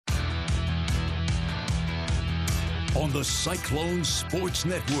on the Cyclone Sports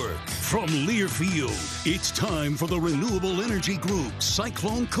Network. From Learfield, it's time for the Renewable Energy Group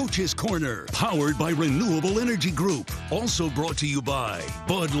Cyclone Coaches Corner, powered by Renewable Energy Group. Also brought to you by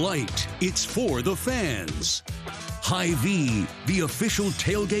Bud Light. It's for the fans. Hy-Vee, the official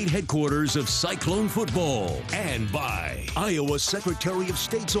tailgate headquarters of Cyclone football. And by Iowa Secretary of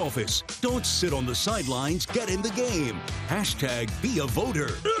State's office. Don't sit on the sidelines, get in the game. Hashtag be a voter.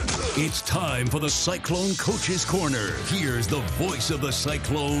 It's time for the Cyclone Coaches Corner. Here's the voice of the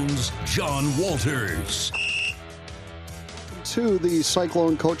Cyclones, John Walters. To the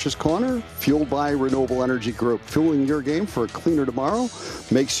Cyclone Coaches Corner, fueled by Renewable Energy Group. Fueling your game for a cleaner tomorrow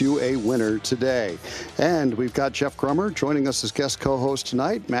makes you a winner today. And we've got Jeff Grummer joining us as guest co-host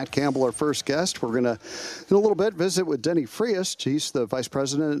tonight. Matt Campbell, our first guest. We're going to, in a little bit, visit with Denny Friest. He's the vice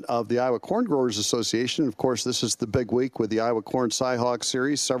president of the Iowa Corn Growers Association. Of course, this is the big week with the Iowa Corn Cyhawk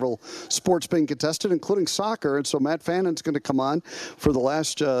Series. Several sports being contested, including soccer. And so Matt Fannon's going to come on for the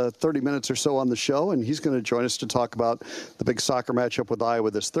last 30 minutes or so on the show, and he's going to join us to talk about the big soccer matchup with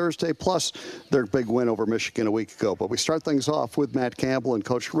Iowa this Thursday, plus their big win over Michigan a week ago. But we start things off with Matt Campbell, and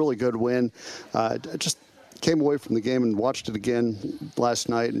Coach, really good win. Just came away from the game and watched it again last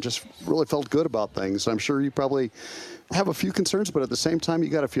night and just really felt good about things. I'm sure you probably have a few concerns, but at the same time, you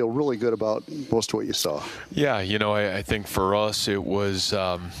got to feel really good about most of what you saw. Yeah, I think for us, it was,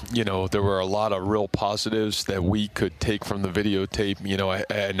 there were a lot of real positives that we could take from the videotape.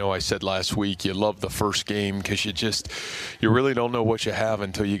 I know I said last week, you love the first game because you really don't know what you have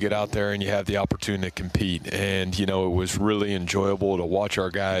until you get out there and you have the opportunity to compete. And, it was really enjoyable to watch our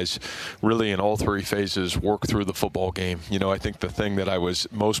guys really in all three phases work through the football game. I think the thing that I was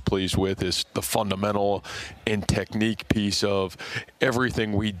most pleased with is the fundamental and technique piece of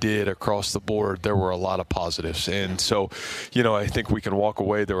everything we did across the board. There were a lot of positives. And so, I think we can walk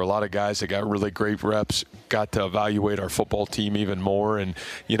away. There were a lot of guys that got really great reps, got to evaluate our football team even more. And,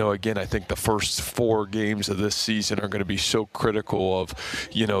 again, I think the first 4 games of this season are going to be so critical of,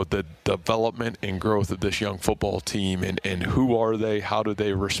 the development and growth of this young football team and who are they, how do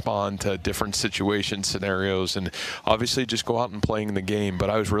they respond to different situation scenarios, and obviously just go out and playing the game. But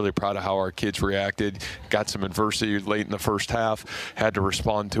I was really proud of how our kids reacted, got some adversity late in the first half, had to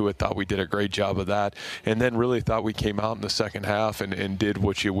respond to it, thought we did a great job of that, and then really thought we came out in the second half and did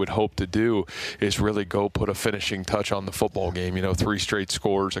what you would hope to do, is really go put a finishing touch on the football game. 3 straight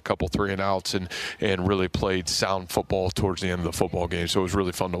scores, a couple 3-and-outs, and really played sound football towards the end of the football game. So it was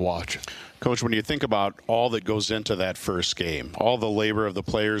really fun to watch. Coach, when you think about all that goes into that first game, all the labor of the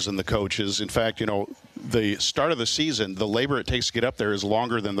players and the coaches, in fact, the start of the season, the labor it takes to get up there is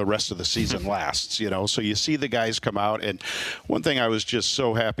longer than the rest of the season lasts, So you see the guys come out, and one thing I was just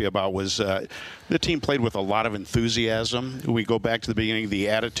so happy about was the team played with a lot of enthusiasm. We go back to the beginning, the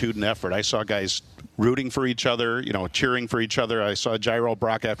attitude and effort. I saw guys rooting for each other, cheering for each other. I saw Jairel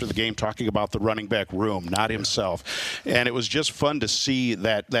Brock after the game talking about the running back room, not himself. And it was just fun to see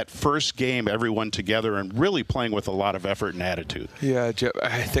that first game, everyone together and really playing with a lot of effort and attitude. Yeah, Jeff,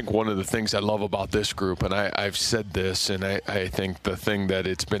 I think one of the things I love about this group, and I've said this, and I think the thing that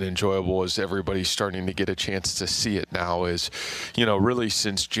it's been enjoyable is everybody's starting to get a chance to see it now is, really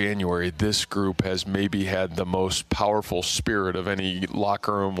since January, this group has maybe had the most powerful spirit of any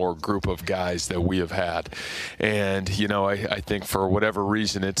locker room or group of guys that we have had. And, I think for whatever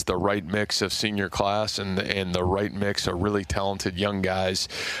reason, it's the right mix of senior class and the right mix of really talented young guys.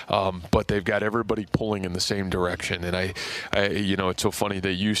 But they've got everybody pulling in the same direction. And I it's so funny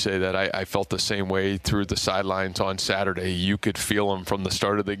that you say that. I felt the same way through the sidelines on Saturday. You could feel them from the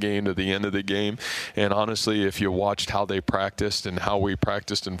start of the game to the end of the game. And honestly, if you watched how they practiced and how we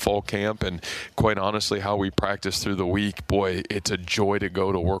practiced in fall camp, and quite honestly, how we practiced through the week, boy, it's a joy to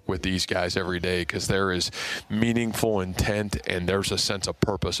go to work with these guys every day, because there is meaningful intent and there's a sense of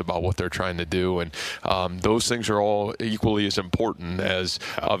purpose about what they're trying to do. And those things are all equally as important as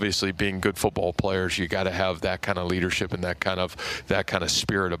obviously being good football players. You got to have that kind of leadership and that kind of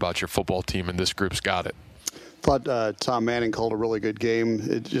spirit about your football team, and this group's got it. Thought Tom Manning called a really good game.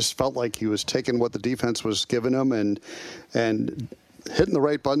 It just felt like he was taking what the defense was giving him and hitting the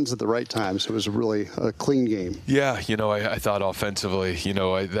right buttons at the right times. It was really a clean game. Yeah, I thought offensively,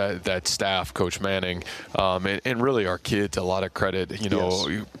 that staff, Coach Manning, and really our kids, a lot of credit,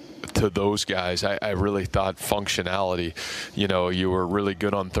 to those guys, I really thought functionality, you were really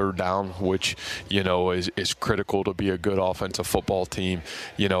good on third down, which, is critical to be a good offensive football team.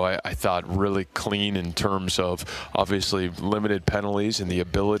 I thought really clean in terms of obviously limited penalties and the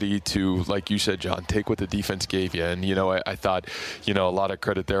ability to, like you said, John, take what the defense gave you. And, I thought, a lot of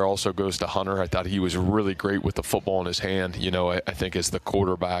credit there also goes to Hunter. I thought he was really great with the football in his hand. I think as the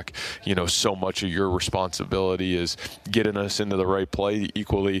quarterback, so much of your responsibility is getting us into the right play,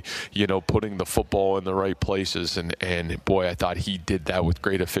 equally, putting the football in the right places. And boy, I thought he did that with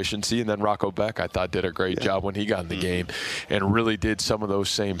great efficiency. And then Rocco Beck, I thought, did a great job when he got in the game and really did some of those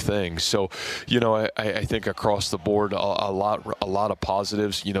same things. So, I think across the board, a lot of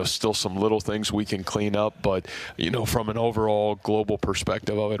positives, still some little things we can clean up, but, from an overall global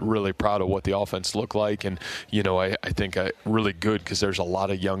perspective of it, really proud of what the offense looked like. And, I think really good because there's a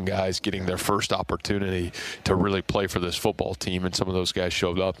lot of young guys getting their first opportunity to really play for this football team, and some of those guys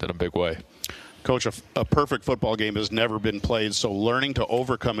showed up in a big way. Coach, a perfect football game has never been played, so learning to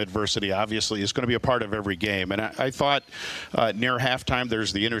overcome adversity obviously is going to be a part of every game. And I thought near halftime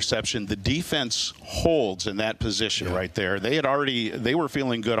there's the interception. The defense holds in that position right there. They were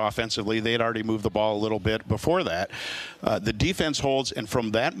feeling good offensively. They had already moved the ball a little bit before that. The defense holds, and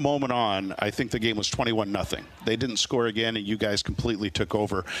from that moment on, I think the game was 21-0. They didn't score again, and you guys completely took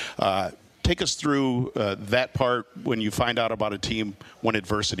over. Take us through that part when you find out about a team when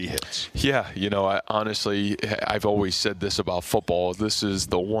adversity hits. Yeah, I've always said this about football. This is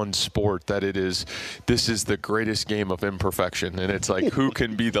the one sport that this is the greatest game of imperfection. And it's like, who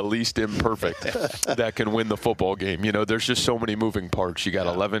can be the least imperfect that can win the football game? There's just so many moving parts. You got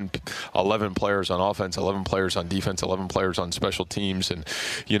 11 players on offense, 11 players on defense, 11 players on special teams. And,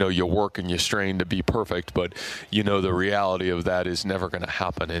 you work and you strain to be perfect. But, the reality of that is never going to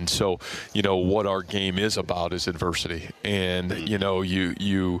happen. And so, what our game is about is adversity. And,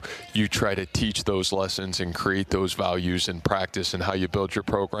 you try to teach those lessons and create those values in practice and how you build your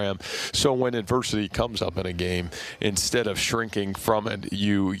program. So when adversity comes up in a game, instead of shrinking from it,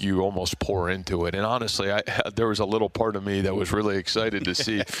 you almost pour into it. And honestly, there was a little part of me that was really excited to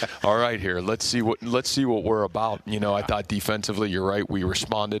see, all right, here, let's see what we're about. I thought defensively, you're right, we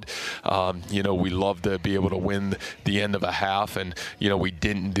responded. We love to be able to win the end of a half, and, we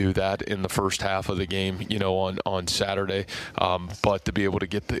didn't do that in the first half of the game, on Saturday. But to be able to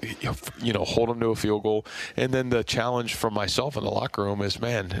get hold them to a field goal. And then the challenge for myself in the locker room is,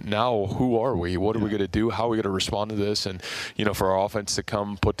 man, now who are we? What are we going to do? How are we going to respond to this? And, for our offense to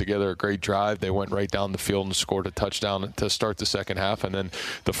come put together a great drive, they went right down the field and scored a touchdown to start the second half. And then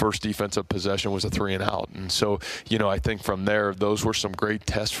the first defensive possession was a 3-and-out. And so, I think from there, those were some great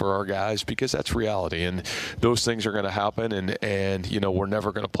tests for our guys, because that's reality. And those things are going to happen. And we're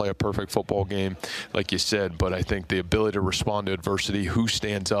never going to play a perfect football game, like you said. But I think the ability to respond to adversity, who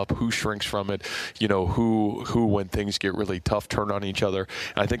stands up, who shrinks from it, who when things get really tough, turn on each other.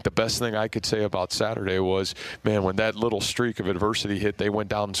 And I think the best thing I could say about Saturday was, man, when that little streak of adversity hit, they went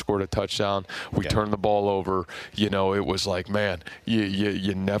down and scored a touchdown. We turned the ball over. It was like, man,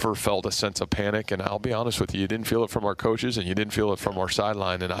 you never felt a sense of panic. And I'll be honest with you didn't feel it from our coaches, and you didn't feel it from our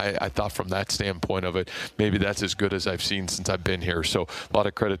sideline. And I thought from that standpoint of it, maybe that's as good as I've seen since I've been here. So a lot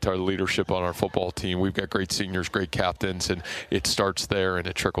of credit to our leadership on our football team. We've got great seniors, great captains, and it starts there and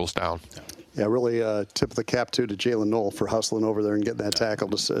it trickles down. Yeah, really tip of the cap, too, to Jalen Knoll for hustling over there and getting that tackle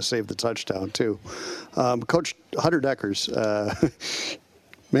to save the touchdown, too. Coach Hunter Deckers,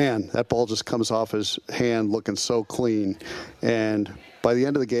 man, that ball just comes off his hand looking so clean. And by the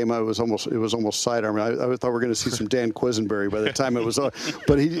end of the game, it was almost sidearm. I thought we were going to see some Dan Quisenberry by the time it was on.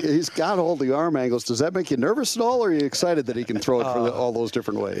 But he's got all the arm angles. Does that make you nervous at all, or are you excited that he can throw it for all those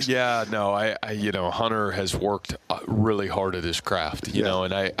different ways? Yeah, no, Hunter has worked really hard at his craft, you know,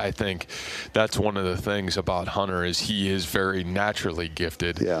 and I think that's one of the things about Hunter is he is very naturally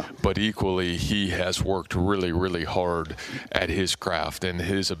gifted, but equally he has worked really, really hard at his craft and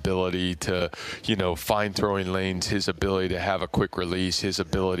his ability to, find throwing lanes, his ability to have a quick release, his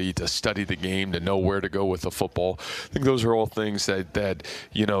ability to study the game, to know where to go with the football. I think those are all things that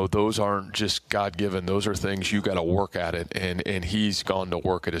those aren't just God-given. Those are things you got to work at it, and he's gone to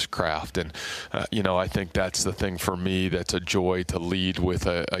work at his craft. And, I think that's the thing for me that's a joy to lead with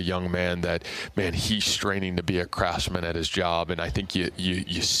a young man that, man, he's straining to be a craftsman at his job. And I think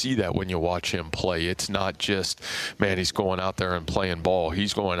you see that when you watch him play. It's not just, man, he's going out there and playing ball.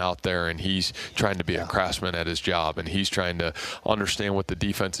 He's going out there and he's trying to be a craftsman at his job, and he's trying to understand understand what the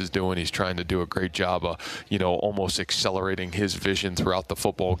defense is doing. He's trying to do a great job of, almost accelerating his vision throughout the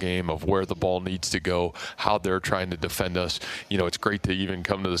football game of where the ball needs to go, how they're trying to defend us. It's great to even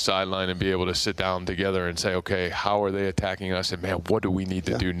come to the sideline and be able to sit down together and say, okay, how are they attacking us? And, man, what do we need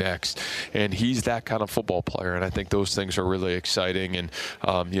to do next? And he's that kind of football player, and I think those things are really exciting. And,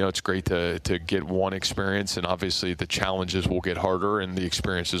 it's great to get one experience, and obviously the challenges will get harder and the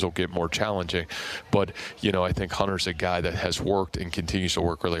experiences will get more challenging. But, I think Hunter's a guy that has worked and continues to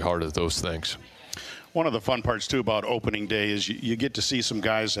work really hard at those things. One of the fun parts, too, about opening day is you get to see some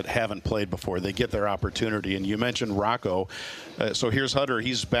guys that haven't played before. They get their opportunity. And you mentioned Rocco. So here's Hunter.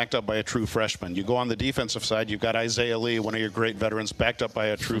 He's backed up by a true freshman. You go on the defensive side, you've got Isaiah Lee, one of your great veterans, backed up by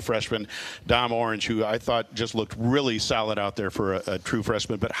a true freshman, Dom Orange, who I thought just looked really solid out there for a true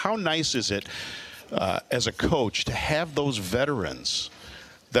freshman. But how nice is it as a coach to have those veterans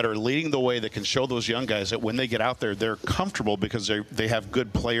that are leading the way, that can show those young guys that when they get out there, they're comfortable because they have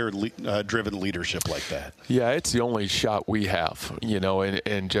good player-driven leadership like that? Yeah, it's the only shot we have,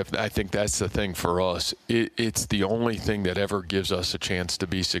 and Jeff, I think that's the thing for us. It's the only thing that ever gives us a chance to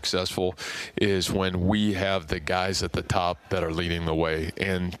be successful is when we have the guys at the top that are leading the way.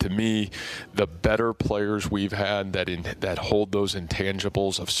 And to me, the better players we've had that hold those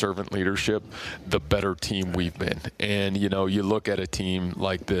intangibles of servant leadership, the better team we've been. And, you look at a team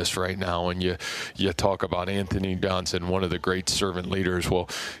like this right now, and you talk about Anthony Johnson, one of the great servant leaders. Well,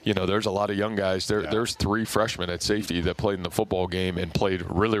 there's a lot of young guys. There's 3 freshmen at safety that played in the football game and played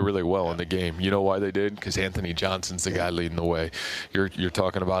really, really well in the game. You know why they did? Because Anthony Johnson's the guy leading the way. You're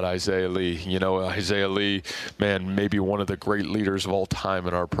talking about Isaiah Lee. Isaiah Lee, man, maybe one of the great leaders of all time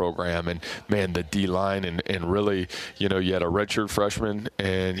in our program. And, man, the D-line and really, you had a redshirt freshman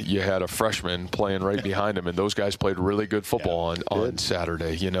and you had a freshman playing right behind him, and those guys played really good football on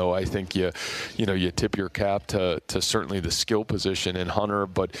Saturday. I think you tip your cap to certainly the skill position in Hunter,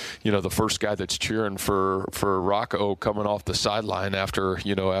 but the first guy that's cheering for Rocco coming off the sideline after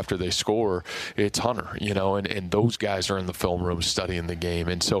they score, it's Hunter. And those guys are in the film room studying the game,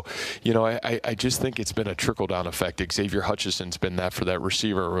 and so I just think it's been a trickle down effect. Xavier Hutchison's been that for that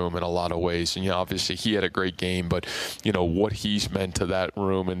receiver room in a lot of ways, and obviously he had a great game, but what he's meant to that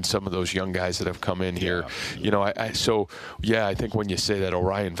room and some of those young guys that have come in here, I think when you say that,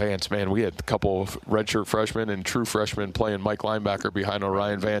 Orion Vance, man, we had a couple of redshirt freshmen and true freshmen playing Mike linebacker behind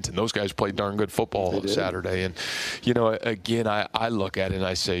Orion Vance, and those guys played darn good football on Saturday. And, again, I look at it and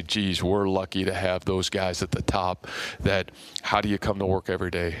I say, geez, we're lucky to have those guys at the top that how do you come to work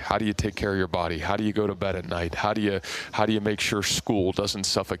every day? How do you take care of your body? How do you go to bed at night? How do you make sure school doesn't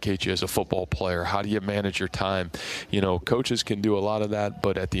suffocate you as a football player? How do you manage your time? Coaches can do a lot of that,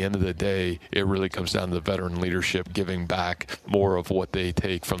 but at the end of the day, it really comes down to the veteran leadership, giving back more of what they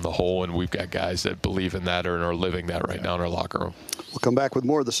take from the whole, and we've got guys that believe in that and are living that right now in our locker room. We'll come back with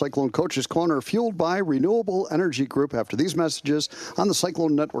more of the Cyclone Coaches Corner, fueled by Renewable Energy Group, after these messages on the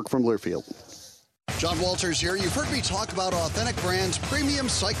Cyclone Network from Learfield. John Walters here. You've heard me talk about Authentic Brand's premium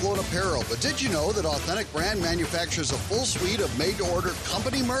Cyclone apparel, but did you know that Authentic Brand manufactures a full suite of made-to-order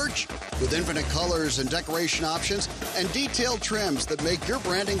company merch with infinite colors and decoration options and detailed trims that make your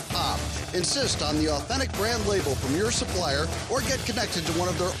branding pop? Insist on the Authentic Brand label from your supplier or get connected to one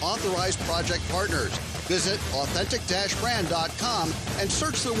of their authorized project partners. Visit authentic-brand.com and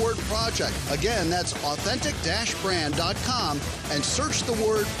search the word project. Again, that's authentic-brand.com and search the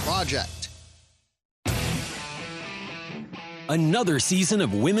word project. Another season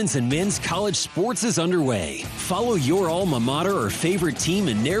of women's and men's college sports is underway. Follow your alma mater or favorite team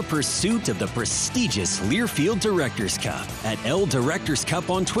in their pursuit of the prestigious Learfield Directors Cup at L Directors Cup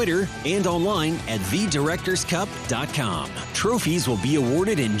on Twitter and online at thedirectorscup.com. Trophies will be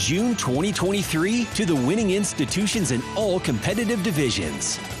awarded in June 2023 to the winning institutions in all competitive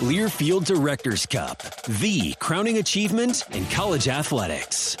divisions. Learfield Directors Cup, the crowning achievement in college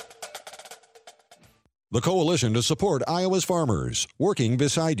athletics. The Coalition to Support Iowa's Farmers, working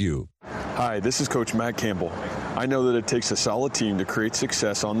beside you. Hi, this is Coach Matt Campbell. I know that it takes a solid team to create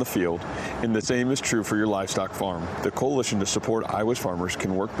success on the field, and the same is true for your livestock farm. The Coalition to Support Iowa's Farmers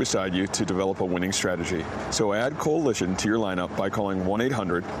can work beside you to develop a winning strategy. So add Coalition to your lineup by calling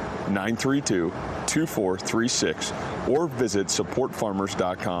 1-800-932-2436 or visit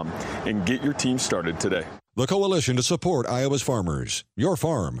supportfarmers.com and get your team started today. The Coalition to Support Iowa's Farmers. Your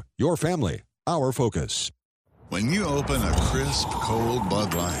farm, your family, our focus. When you open a crisp, cold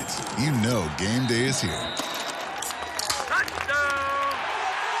Bud Light, you know game day is here.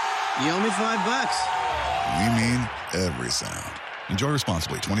 You owe me $5. We mean every sound. Enjoy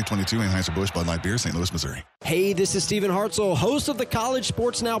responsibly. 2022 Anheuser-Busch Bud Light Beer, St. Louis, Missouri. Hey, this is Stephen Hartzell, host of the College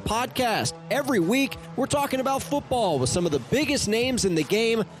Sports Now podcast. Every week, we're talking about football with some of the biggest names in the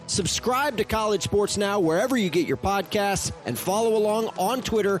game. Subscribe to College Sports Now wherever you get your podcasts and follow along on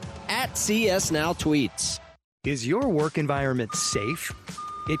Twitter at CSNowTweets. Is your work environment safe?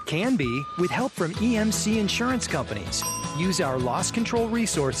 It can be with help from EMC insurance companies. Use our loss control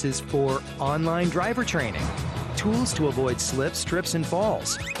resources for online driver training, tools to avoid slips, trips, and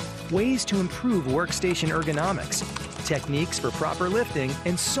falls, ways to improve workstation ergonomics, techniques for proper lifting,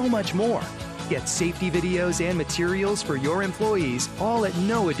 and so much more. Get safety videos and materials for your employees, all at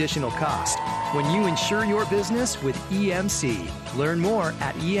no additional cost. When you insure your business with EMC, learn more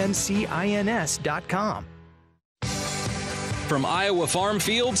at emcins.com. From Iowa farm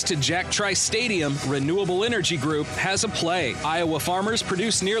fields to Jack Trice Stadium, Renewable Energy Group has a play. Iowa farmers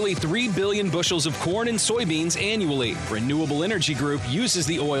produce nearly 3 billion bushels of corn and soybeans annually. Renewable Energy Group uses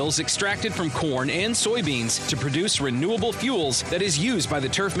the oils extracted from corn and soybeans to produce renewable fuels that is used by the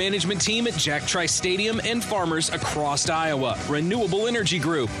turf management team at Jack Trice Stadium and farmers across Iowa. Renewable Energy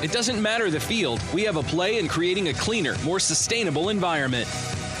Group. It doesn't matter the field. We have a play in creating a cleaner, more sustainable environment.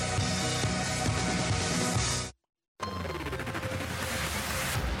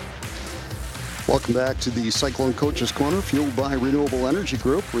 Welcome back to the Cyclone Coaches Corner, fueled by Renewable Energy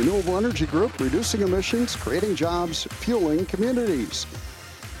Group. Renewable Energy Group, reducing emissions, creating jobs, fueling communities.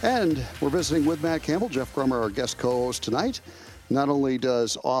 And we're visiting with Matt Campbell, Jeff Grummer, our guest co-host tonight. Not only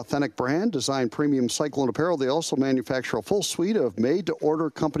does Authentic Brand design premium Cyclone apparel, they also manufacture a full suite of made-to-order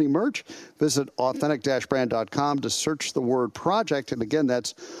company merch. Visit authentic-brand.com to search the word project. And again,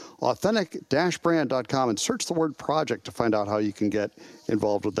 that's authentic-brand.com and search the word project to find out how you can get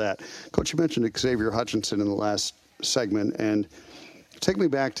involved with that. Coach, you mentioned Xavier Hutchinson in the last segment, and take me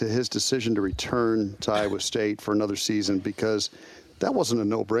back to his decision to return to Iowa State for another season, because that wasn't a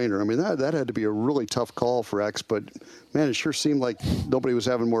no-brainer. I mean, that had to be a really tough call for X, but man, it sure seemed like nobody was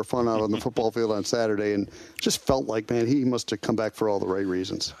having more fun out on the football field on Saturday, and just felt like, man, he must have come back for all the right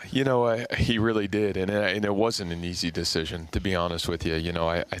reasons. You know, he really did, and it wasn't an easy decision, to be honest with you. You know,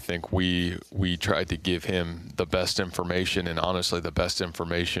 I think we tried to give him the best information, and honestly, the best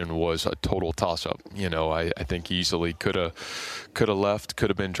information was a total toss-up. You know, I think he easily could have left,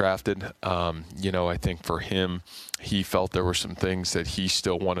 could have been drafted. You know, I think for him, he felt there were some things that he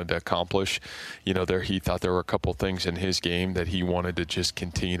still wanted to accomplish. You know, he thought there were a couple things in his game that he wanted to just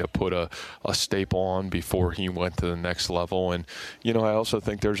continue to put a staple on before he went to the next level. And, you know, I also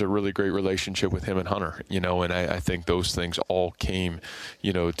think there's a really great relationship with him and Hunter, you know, and I think those things all came,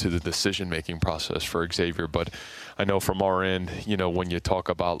 you know, to the decision-making process for Xavier. But I know from our end, you know, when you talk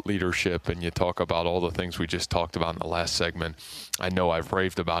about leadership and you talk about all the things we just talked about in the last segment, I know I've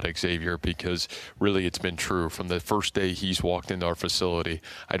raved about Xavier because really it's been true. From the first day he's walked into our facility,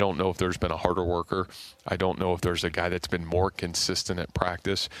 I don't know if there's been a harder worker. I don't know if there's a guy that's been more consistent at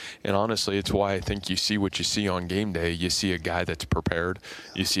practice. And honestly, it's why I think you see what you see on game day. You see a guy that's prepared.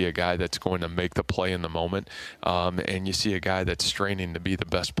 You see a guy that's going to make the play in the moment. And you see a guy that's straining to be the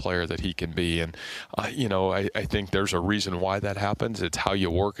best player that he can be. And, you know, I think there's a reason why that happens. It's how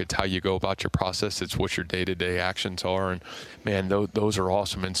you work. It's how you go about your process. It's what your day-to-day actions are. And, man, those are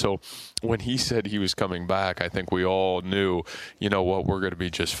awesome. And so when he said he was coming back, I think we all knew, you know what, we're going to be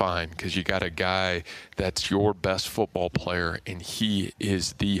just fine, because you got a guy that's your best football player, and he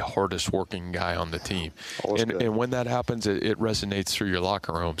is the hardest working guy on the team. And when that happens, it resonates through your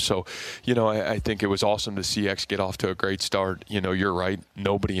locker room. So, you know, I think it was awesome to see X get off to a great start. You know, you're right.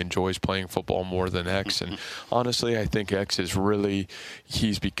 Nobody enjoys playing football more than X. And honestly, I think X is really,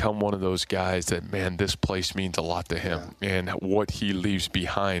 he's become one of those guys that, man, this place means a lot to him. Yeah. And what he leaves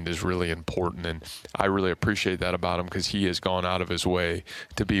behind is really important. And I really appreciate that about him, because he has gone out of his way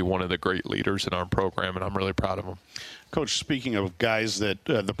to be one of the great leaders in our program, and I'm really proud of him. Coach, speaking of guys that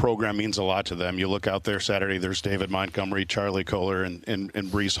the program means a lot to them, you look out there Saturday, there's David Montgomery, Charlie Kohler, and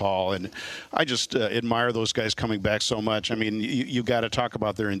Breece Hall. And I just admire those guys coming back so much. I mean, you got to talk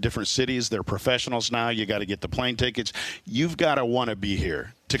about they're in different cities. They're professionals now. You got to get the plane tickets. You've got to want to be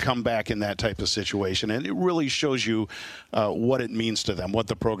here to come back in that type of situation. And it really shows you what it means to them, what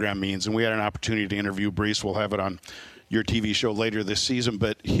the program means. And we had an opportunity to interview Breece. We'll have it on your TV show later this season.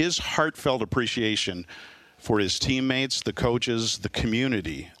 But his heartfelt appreciation for his teammates, the coaches, the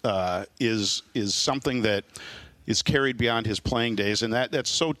community is something that is carried beyond his playing days. And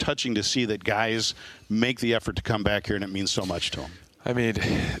that's so touching to see that guys make the effort to come back here, and it means so much to him. I mean,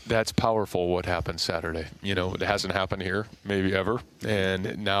 that's powerful what happened Saturday. You know, it hasn't happened here, maybe ever.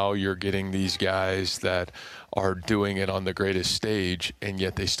 And now you're getting these guys that are doing it on the greatest stage, and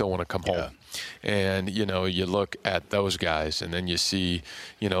yet they still want to come home. And, you know, you look at those guys, and then you see,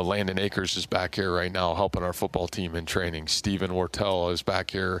 you know, Landon Akers is back here right now helping our football team in training. Steven Wortell is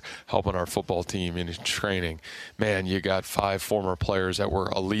back here helping our football team in training. Man, you got 5 former players that were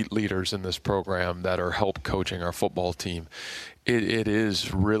elite leaders in this program that are help coaching our football team. It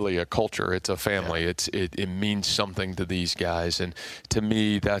is really a culture. It's a family. It means something to these guys. And to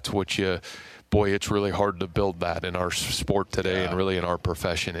me, that's what boy, it's really hard to build that in our sport today and really in our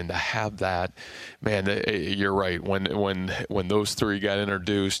profession. And to have that, man, you're right. When those 3 got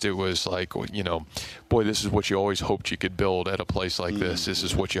introduced, it was like, you know, boy, this is what you always hoped you could build at a place like this. This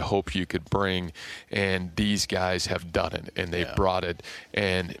is what you hope you could bring. And these guys have done it, and they've brought it.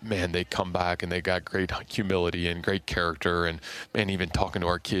 And, man, they come back, and they got great humility and great character. And, man, even talking to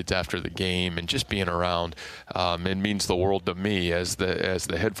our kids after the game and just being around, it means the world to me as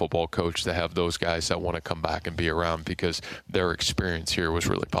the head football coach to have those guys that want to come back and be around, because their experience here was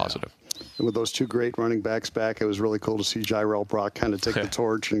really positive. And with those 2 great running backs back, it was really cool to see Jirel Brock kind of take the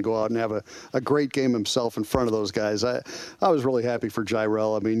torch and go out and have a great game himself in front of those guys. I was really happy for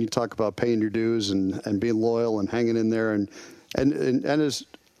Jirel. I mean, you talk about paying your dues and being loyal and hanging in there. And as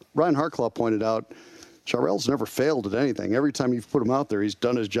Ryan Harklaw pointed out, Jirel's never failed at anything. Every time you've put him out there, he's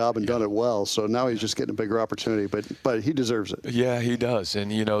done his job and done it well. So now he's just getting a bigger opportunity, but he deserves it. Yeah, he does.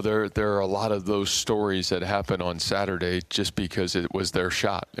 And, you know, there are a lot of those stories that happened on Saturday just because it was their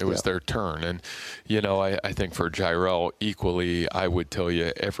shot. It was their turn. And, you know, I think for Jirel, equally, I would tell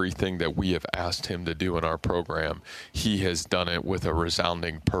you everything that we have asked him to do in our program, he has done it with a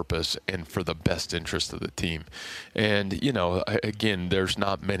resounding purpose and for the best interest of the team. And, you know, again, there's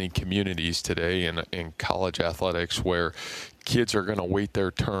not many communities today in college athletics where kids are going to wait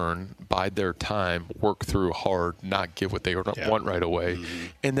their turn, bide their time, work through hard, not get what they want right away,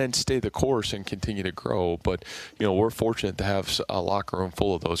 and then stay the course and continue to grow. But, you know, we're fortunate to have a locker room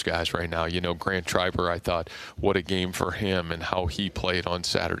full of those guys right now. You know, Grant Triber, I thought, what a game for him and how he played on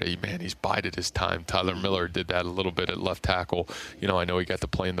Saturday. Man, he's bided his time. Tyler Miller did that a little bit at left tackle. You know, I know he got to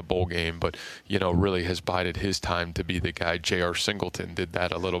play in the bowl game, but, you know, really has bided his time to be the guy. J.R. Singleton did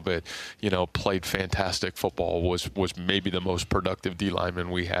that a little bit. You know, played fantastic football, was maybe the most productive D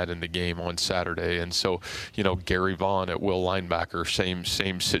lineman we had in the game on Saturday. And so, you know, Gary Vaughn at will linebacker,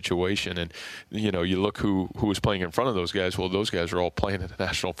 same situation. And, you know, you look who was playing in front of those guys. Well, those guys are all playing in the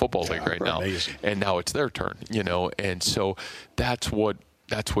National Football League right now. Amazing. And now it's their turn, you know. And so that's what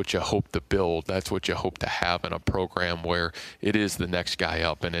you hope to build. That's what you hope to have in a program where it is the next guy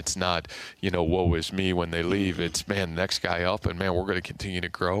up, and it's not, you know, woe is me when they leave. It's, man, next guy up, and, man, we're going to continue to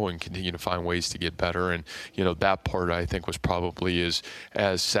grow and continue to find ways to get better. And, you know, that part I think was probably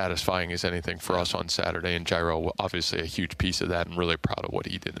as satisfying as anything for us on Saturday. And Jirel, obviously a huge piece of that, and really proud of what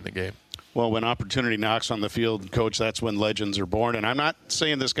he did in the game. Well, when opportunity knocks on the field, Coach, that's when legends are born. And I'm not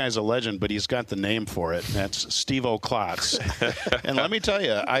saying this guy's a legend, but he's got the name for it. That's Steve-O Klotz. And let me tell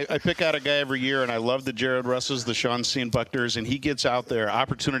you, I pick out a guy every year, and I love the Jared Russes, the Sean Buckners, and he gets out there,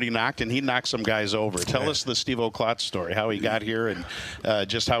 opportunity knocked, and he knocks some guys over. Tell us the Steve-O Klotz story, how he got here and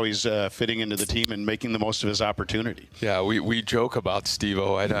just how he's fitting into the team and making the most of his opportunity. Yeah, we joke about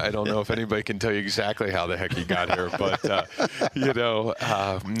Steve-O. I don't know if anybody can tell you exactly how the heck he got here, but, you know,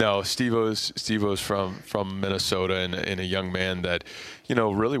 no, Steve-O's from Minnesota and a young man that, you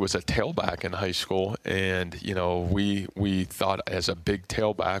know, really was a tailback in high school. And, you know, we thought as a big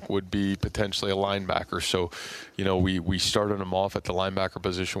tailback would be potentially a linebacker. So, you know, we started him off at the linebacker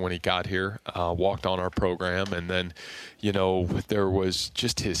position when he got here, walked on our program. And then, you know, there was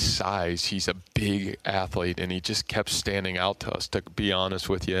just his size. He's a big athlete, and he just kept standing out to us, to be honest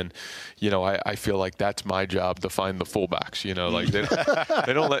with you. And, you know, I feel like that's my job to find the fullbacks. You know, like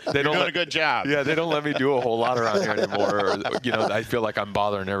they don't let a good job. Yeah, they don't let me do a whole lot around here anymore. Or, you know, I feel like I'm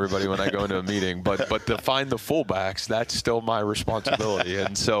bothering everybody when I go into a meeting. But to find the fullbacks, that's still my responsibility.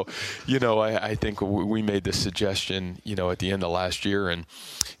 And so, you know, I think we made this suggestion, you know, at the end of last year. And,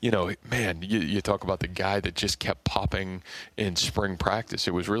 you know, man, you talk about the guy that just kept popping in spring practice.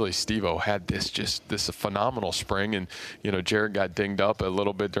 It was really Steve-O had this phenomenal spring. And, you know, Jared got dinged up a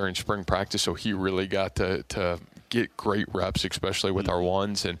little bit during spring practice, so he really got to get great reps, especially with our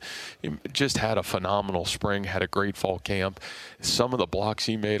ones, and just had a phenomenal spring, had a great fall camp. Some of the blocks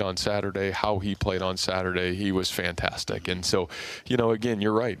he made on Saturday, how he played on Saturday, he was fantastic. And so, again,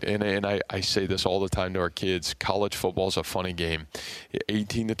 you're right. And I say this all the time to our kids, college football is a funny game.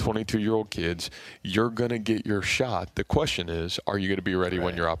 18 to 22-year-old kids, you're going to get your shot. The question is, are you going to be ready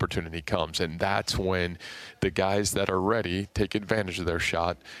when your opportunity comes? And that's when the guys that are ready take advantage of their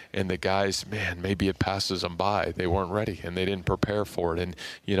shot, and the guys, man, maybe it passes them by. They weren't ready, and they didn't prepare for it. And,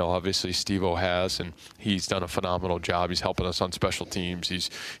 obviously Steve-O has, and he's done a phenomenal job. He's helping us on special teams. He's,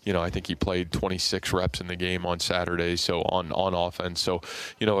 I think he played 26 reps in the game on Saturday, so on offense. So,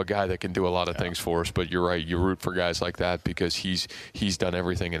 a guy that can do a lot of things for us. But you're right, you root for guys like that because he's done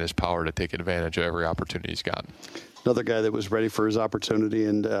everything in his power to take advantage of every opportunity he's gotten. Another guy that was ready for his opportunity,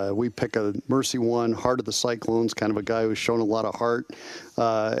 and we pick a Mercy One, heart of the Cyclones, kind of a guy who's shown a lot of heart.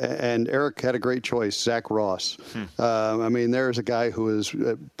 And Eric had a great choice, Zach Ross. There's a guy who has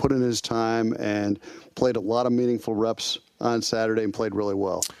put in his time and played a lot of meaningful reps on Saturday and played really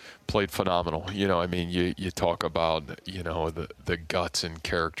well. Played phenomenal. You talk about, the guts and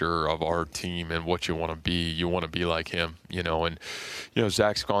character of our team and what you want to be. You want to be like him, and,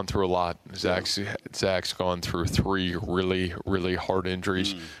 Zach's gone through a lot. Zach's gone through 3 really, really hard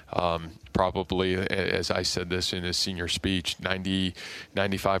injuries. Probably, as I said this in his senior speech,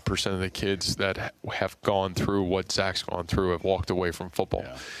 95% of the kids that have gone through what Zach's gone through have walked away from football.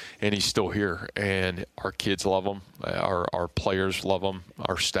 Yeah. And he's still here. And our kids love him. Our players love him.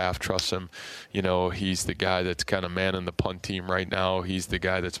 Our staff trusts him. He's the guy that's kind of manning the punt team right now. He's the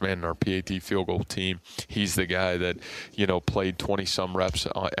guy that's manning our PAT field goal team. He's the guy that, played 20-some reps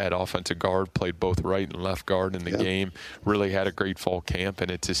at offensive guard, played both right and left guard in the game, really had a great fall camp, and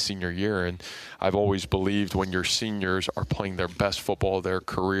it's his senior year. And I've always believed when your seniors are playing their best football of their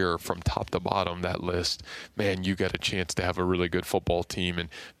career from top to bottom, that list, man, you got a chance to have a really good football team. And,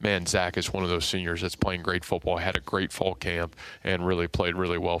 man, Zach is one of those seniors that's playing great football, had a great fall camp, and really played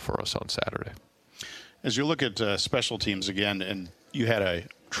really well for us on Saturday. As you look at special teams again, and you had a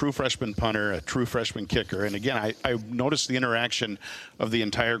true freshman punter, a true freshman kicker. And again, I noticed the interaction of the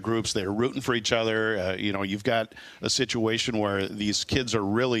entire groups. They're rooting for each other. You've got a situation where these kids are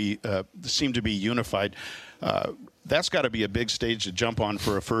really seem to be unified. That's got to be a big stage to jump on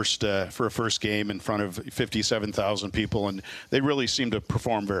for a first game in front of 57,000 people, and they really seem to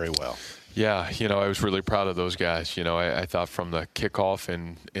perform very well. Yeah, I was really proud of those guys. I thought from the kickoff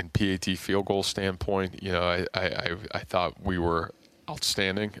and PAT field goal standpoint, I thought we were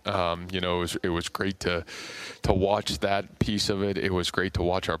outstanding. It was great to watch that piece of it. It was great to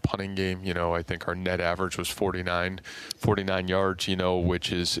watch our punting game. I think our net average was 49 yards,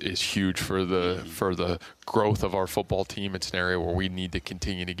 which is huge for the growth of our football team. It's an area where we need to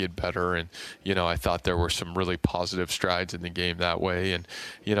continue to get better. And, I thought there were some really positive strides in the game that way. And,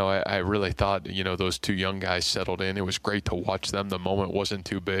 I really thought, those 2 young guys settled in. It was great to watch them. The moment wasn't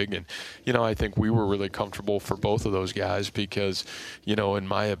too big. And, I think we were really comfortable for both of those guys because, in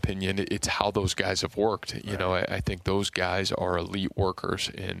my opinion, it's how those guys have worked. I think those guys are elite workers.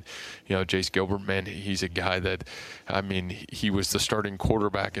 And, Jace Gilbert, man, he's a guy that, he was the starting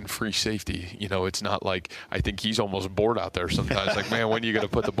quarterback in free safety. It's not like, I think he's almost bored out there sometimes. Like, man, when are you going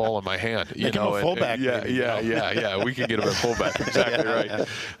to put the ball in my hand? Make him a fullback. Yeah. We can get him a fullback. Exactly right.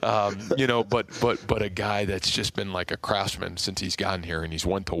 But a guy that's just been like a craftsman since he's gotten here, and he's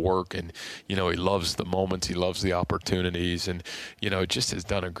went to work, and, he loves the moments. He loves the opportunities, and, just has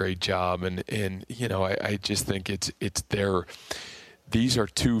done a great job. And I just think it's their – these are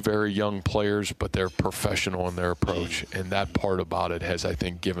 2 very young players, but they're professional in their approach. And that part about it has, I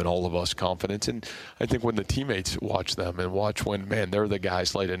think, given all of us confidence. And I think when the teammates watch them and watch when, man, they're the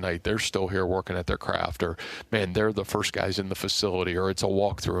guys late at night, they're still here working at their craft, or, man, they're the first guys in the facility, or it's a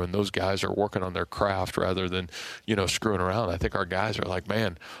walkthrough, and those guys are working on their craft rather than, screwing around. I think our guys are like,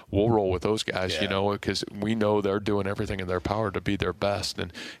 man, we'll roll with those guys, because we know they're doing everything in their power to be their best.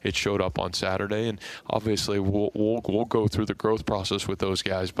 And it showed up on Saturday. And obviously we'll go through the growth process with those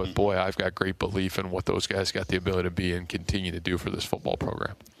guys, but boy, I've got great belief in what those guys got the ability to be and continue to do for this football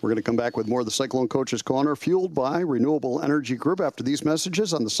program. We're going to come back with more of the Cyclone Coaches Corner, fueled by Renewable Energy Group, after these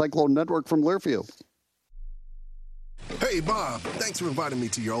messages on the Cyclone Network from Learfield. Hey, Bob, thanks for inviting me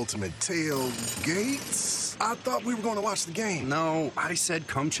to your ultimate tailgate. I thought we were going to watch the game. No, I said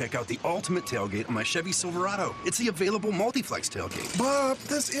come check out the ultimate tailgate on my Chevy Silverado. It's the available multi-flex tailgate. Bob,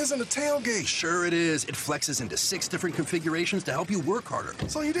 this isn't a tailgate. Sure it is. It flexes into 6 different configurations to help you work harder.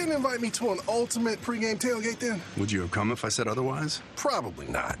 So you didn't invite me to an ultimate pregame tailgate then? Would you have come if I said otherwise? Probably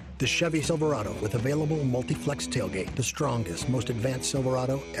not. The Chevy Silverado with available multi-flex tailgate. The strongest, most advanced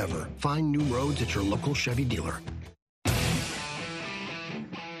Silverado ever. Find new roads at your local Chevy dealer.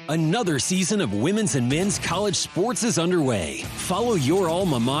 Another season of women's and men's college sports is underway. Follow your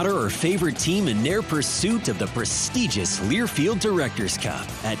alma mater or favorite team in their pursuit of the prestigious Learfield Directors Cup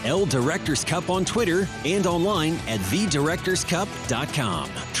at L Directors Cup on Twitter and online at thedirectorscup.com.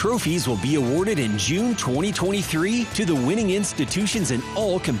 Trophies will be awarded in June 2023 to the winning institutions in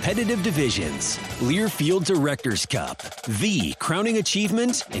all competitive divisions. Learfield Directors Cup, the crowning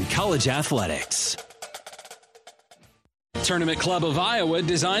achievement in college athletics. Tournament Club of Iowa,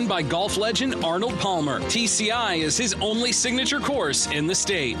 designed by golf legend Arnold Palmer. TCI is his only signature course in the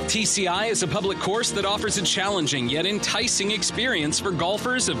state. TCI is a public course that offers a challenging yet enticing experience for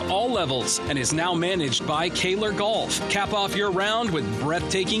golfers of all levels and is now managed by Kaler Golf. Cap off your round with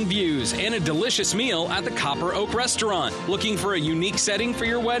breathtaking views and a delicious meal at the Copper Oak Restaurant. Looking for a unique setting for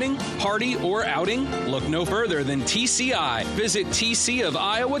your wedding, party, or outing? Look no further than TCI. Visit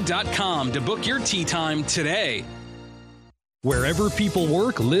tcofiowa.com to book your tee time today. Wherever people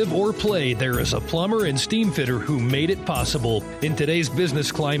work, live, or play, there is a plumber and steam fitter who made it possible. In today's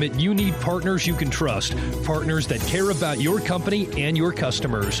business climate, you need partners you can trust. Partners that care about your company and your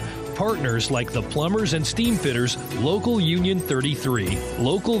customers. Partners like the plumbers and steam fitters, Local Union 33.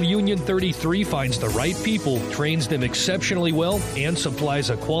 Local Union 33 finds the right people, trains them exceptionally well, and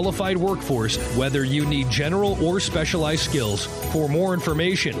supplies a qualified workforce, whether you need general or specialized skills. For more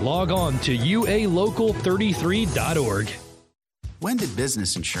information, log on to ualocal33.org. When did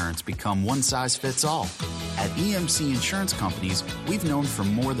business insurance become one size fits all? At EMC Insurance Companies, we've known for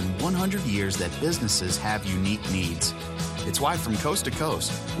more than 100 years that businesses have unique needs. It's why from coast to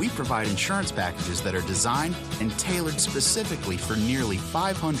coast, we provide insurance packages that are designed and tailored specifically for nearly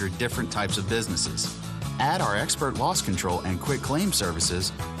 500 different types of businesses. Add our expert loss control and quick claim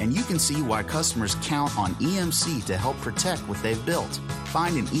services, and you can see why customers count on EMC to help protect what they've built.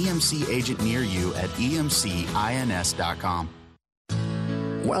 Find an EMC agent near you at emcins.com.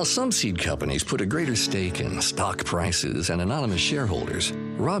 While some seed companies put a greater stake in stock prices and anonymous shareholders,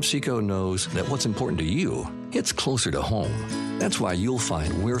 Rob Seco knows that what's important to you hits closer to home. That's why you'll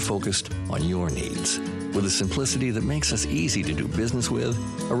find we're focused on your needs. With a simplicity that makes us easy to do business with,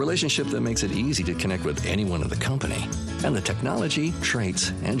 a relationship that makes it easy to connect with anyone in the company, and the technology,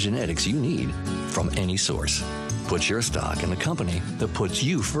 traits, and genetics you need from any source. Put your stock in the company that puts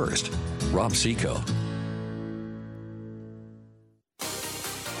you first. Rob Seco.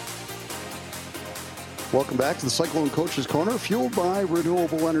 Welcome back to the Cyclone Coaches Corner, fueled by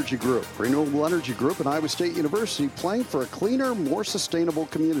Renewable Energy Group. Renewable Energy Group and Iowa State University playing for a cleaner, more sustainable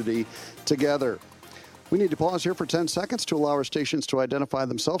community together. We need to pause here for 10 seconds to allow our stations to identify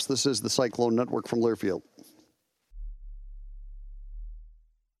themselves. This is the Cyclone Network from Learfield.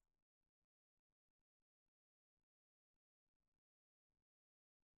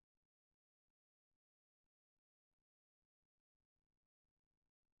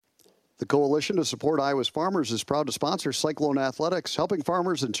 The Coalition to Support Iowa's Farmers is proud to sponsor Cyclone Athletics, helping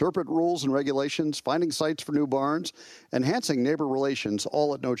farmers interpret rules and regulations, finding sites for new barns, enhancing neighbor relations,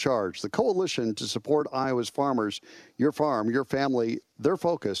 all at no charge. The Coalition to Support Iowa's Farmers, your farm, your family, their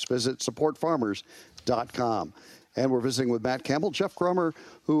focus. Visit supportfarmers.com. And we're visiting with Matt Campbell. Jeff Grummer,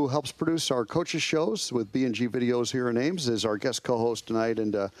 who helps produce our coaches shows with B&G Videos Here and Ames, is our guest co-host tonight.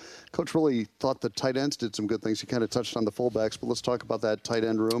 And Coach really thought the tight ends did some good things. He kind of touched on the fullbacks, but let's talk about that tight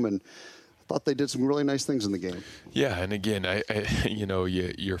end room. And I thought they did some really nice things in the game. Yeah, and again,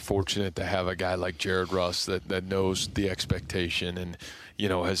 you're fortunate to have a guy like Jared Russ that knows the expectation and,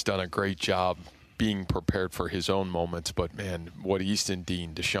 has done a great job being prepared for his own moments. But, man, what Easton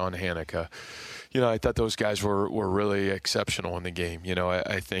Dean, Deshaun Hanukkah, I thought those guys were really exceptional in the game.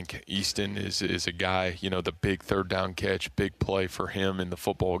 I think Easton is a guy, the big third down catch, big play for him in the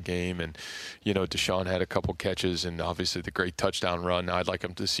football game. And, Deshaun had a couple catches and obviously the great touchdown run. I'd like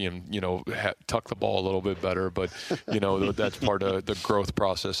him to see him, tuck the ball a little bit better. But, that's part of the growth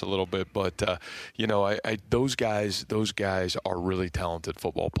process a little bit. But, those guys are really talented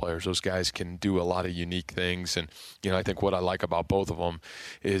football players. Those guys can do a lot of unique things. And, I think what I like about both of them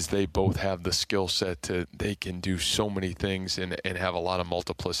is they both have the skill set they can do so many things and have a lot of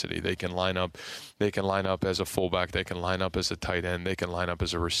multiplicity. They can line up as a fullback, they can line up as a tight end, they can line up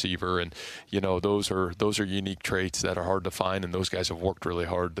as a receiver, and those are unique traits that are hard to find, and those guys have worked really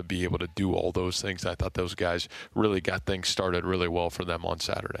hard to be able to do all those things. I thought those guys really got things started really well for them on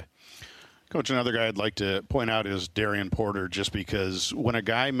Saturday. Coach, another guy I'd like to point out is Darian Porter, just because when a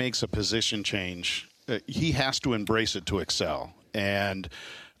guy makes a position change, he has to embrace it to excel. And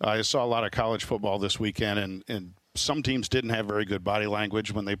I saw a lot of college football this weekend, and some teams didn't have very good body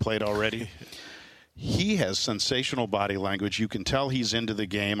language when they played already. he has sensational body language. You can tell he's into the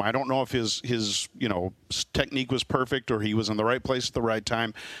game. I don't know if his technique was perfect or he was in the right place at the right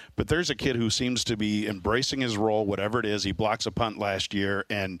time, but there's a kid who seems to be embracing his role, whatever it is. He blocks a punt last year,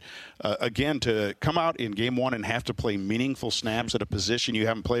 and again, to come out in game one and have to play meaningful snaps at a position you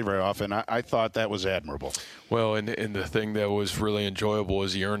haven't played very often, I thought that was admirable. Well, and the thing that was really enjoyable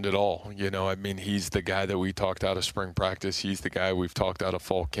is he earned it all. I mean, he's the guy that we talked out of spring practice. He's the guy we've talked out of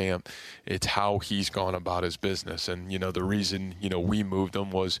fall camp. It's how he's gone about his business. And, the reason, we moved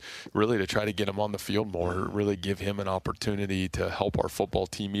him was really to try to get him on the field more, really give him an opportunity to help our football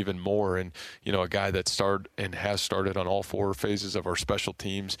team even more. And, a guy that started and has started on all 4 phases of our special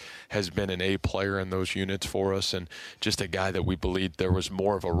teams, has been an A player in those units for us, and just a guy that we believed there was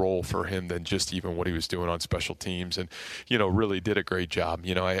more of a role for him than just even what he was doing on special teams. And, really did a great job.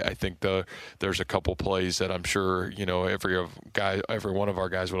 I think there's a couple plays that I'm sure, every one of our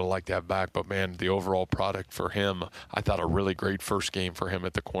guys would have liked to have back, but man, the overall product for him, I thought a really great first game for him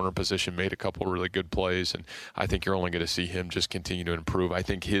at the corner position, made a couple really good plays, and I think you're only going to see him just continue to improve. I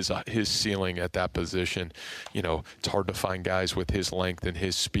think his ceiling at that position, it's hard to find guys with his length and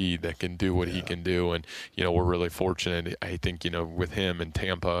his speed that can do what he can do, and we're really fortunate. I think with him and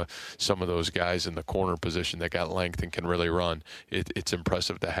Tampa, some of those guys in the corner position that got length and can really run, it's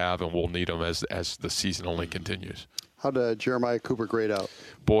impressive to have, and we'll need them as the season only continues. How did Jeremiah Cooper grade out?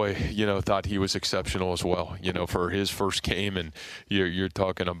 Boy, thought he was exceptional as well, for his first game. And you're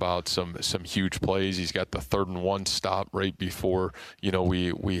talking about some huge plays. He's got the 3rd and 1 stop right before,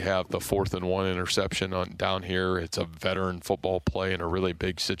 we have the 4th and 1 interception down here. It's a veteran football play in a really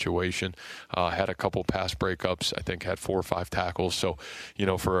big situation. Had a couple pass breakups. I think had 4 or 5 tackles. So,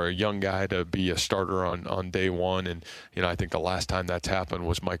 for a young guy to be a starter on day one, and, I think the last time that's happened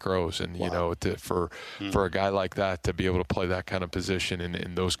was Mike Rose. And, wow. For a guy like that to be able to play that kind of position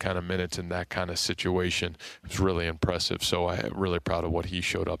in those kind of minutes in that kind of situation was really impressive. So I'm really proud of what he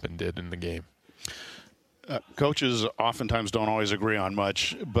showed up and did in the game. Coaches oftentimes don't always agree on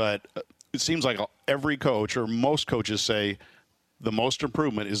much, but it seems like every coach or most coaches say the most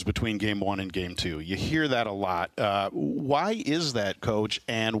improvement is between game 1 and game 2. You hear that a lot. Why is that, Coach?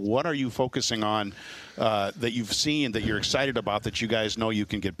 And what are you focusing on that you've seen that you're excited about that you guys know you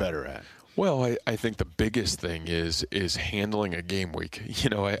can get better at? Well, I think the biggest thing is handling a game week.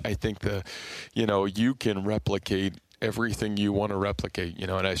 I think you can replicate everything you want to replicate,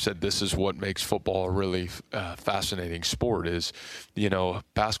 and I said this is what makes football a really fascinating sport is,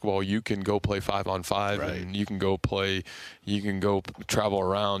 basketball, you can go play 5-on-5, right, and you can go travel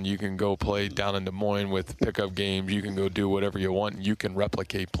around, you can go play down in Des Moines with pickup games, you can go do whatever you want, and you can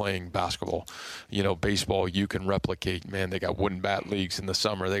replicate playing basketball. Baseball, you can replicate, man, they got wooden bat leagues in the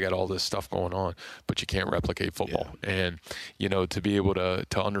summer, they got all this stuff going on, but you can't replicate football. Yeah. And, to be able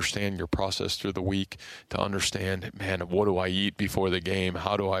to understand your process through the week, to understand, man, what do I eat before the game?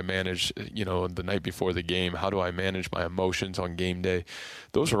 How do I manage, the night before the game? How do I manage my emotions on game day?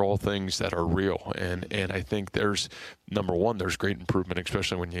 Those are all things that are real. And I think there's, number one, there's great improvement,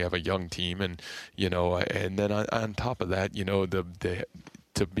 especially when you have a young team. And, and then on top of that,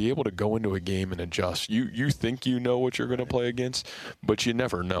 to be able to go into a game and adjust. You think you know what you're going to play against, but you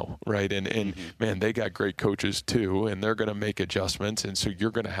never know, right? And man, they got great coaches too, and they're going to make adjustments, and so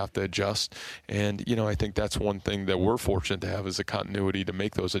you're going to have to adjust. And, I think that's one thing that we're fortunate to have is the continuity to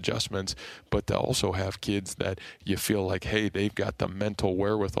make those adjustments, but to also have kids that you feel like, hey, they've got the mental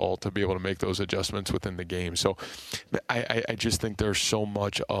wherewithal to be able to make those adjustments within the game. So I just think there's so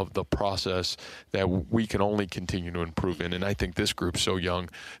much of the process that we can only continue to improve in, and I think this group's so young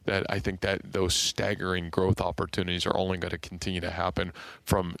that I think that those staggering growth opportunities are only going to continue to happen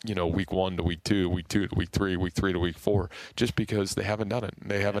from, week 1 to week 2, week 2 to week 3, week 3 to week 4, just because they haven't done it.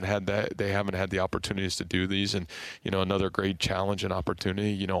 They haven't had that. They haven't had the opportunities to do these. And, another great challenge and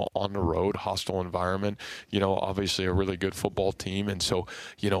opportunity, on the road, hostile environment, obviously a really good football team. And so,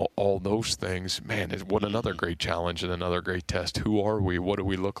 all those things, man, what another great challenge and another great test. Who are we? What do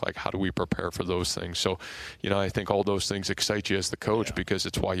we look like? How do we prepare for those things? So, I think all those things excite you as the coach because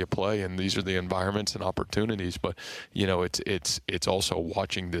it's why you play, and these are the environments and opportunities. But it's also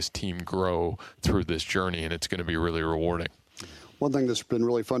watching this team grow through this journey, and it's going to be really rewarding. One thing that's been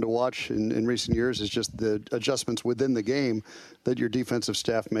really fun to watch in recent years is just the adjustments within the game that your defensive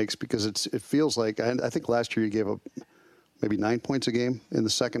staff makes, because it feels like, I think last year you gave up maybe 9 points a game in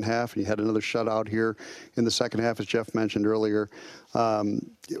the second half, and you had another shutout here in the second half, as Jeff mentioned earlier.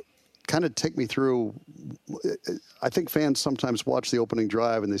 Kind of take me through. I think fans sometimes watch the opening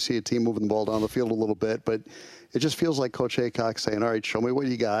drive and they see a team moving the ball down the field a little bit, but it just feels like Coach Aycock saying, all right, show me what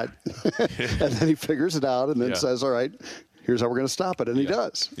you got. And then he figures it out and then says, all right, here's how we're going to stop it. And he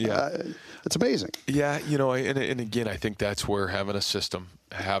does. Yeah. It's amazing. Yeah, and again, I think that's where having a system,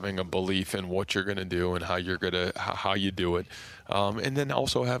 having a belief in what you're going to do and how you do it, and then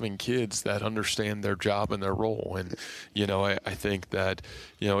also having kids that understand their job and their role. And I think that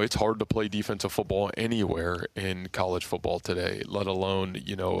it's hard to play defensive football anywhere in college football today, let alone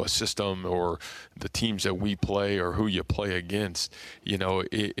a system or the teams that we play or who you play against.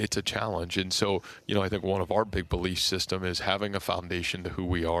 It's a challenge. And so I think one of our big belief system is having a foundation to who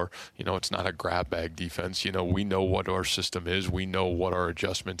we are. It's not a grab bag defense. We know what our system is. We know what our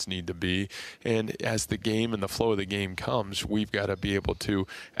adjustments need to be. And as the game and the flow of the game comes, we've got to be able to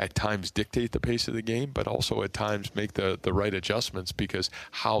at times dictate the pace of the game, but also at times make the right adjustments because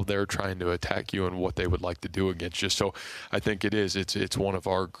how they're trying to attack you and what they would like to do against you. So I think it's one of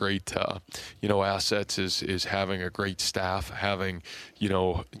our great assets is having a great staff, having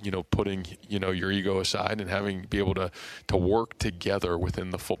putting your ego aside and having be able to work together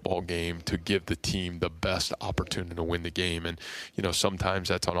within the football game to give the team the best opportunity to win the game. And sometimes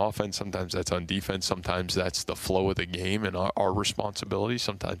that's on offense, sometimes that's on defense, sometimes that's the flow of the game and our responsibility,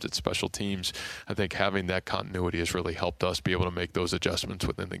 sometimes it's special teams. I think having that continuity has really helped us be able to make those adjustments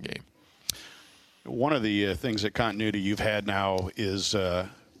within the game. One of the things that continuity you've had now is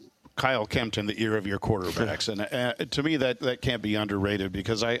Kyle Kempton, the ear of your quarterbacks. And to me, that can't be underrated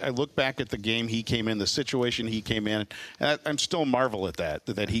because I look back at the game he came in, the situation he came in, and I'm still marvel at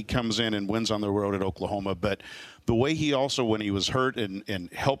that he comes in and wins on the road at Oklahoma. But the way he also, when he was hurt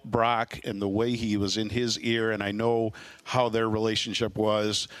and helped Brock and the way he was in his ear, and I know how their relationship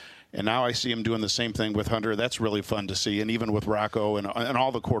was, and now I see him doing the same thing with Hunter. That's really fun to see, and even with Rocco and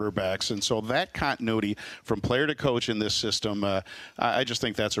all the quarterbacks. And so that continuity from player to coach in this system, I just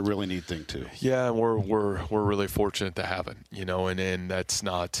think that's a really neat thing too. Yeah, and we're really fortunate to have it, and that's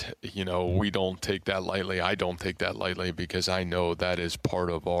not, we don't take that lightly. I don't take that lightly because I know that is part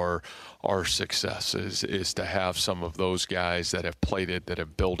of our success is to have some of those guys that have played it, that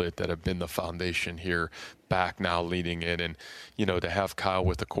have built it, that have been the foundation here back now leading it. And, to have Kyle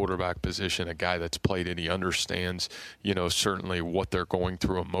with the quarterback position, a guy that's played it, he understands, certainly what they're going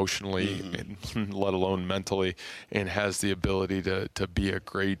through emotionally, and let alone mentally, and has the ability to be a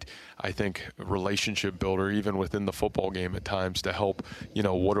great, I think, relationship builder, even within the football game at times to help,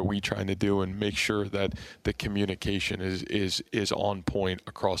 what are we trying to do and make sure that the communication is on point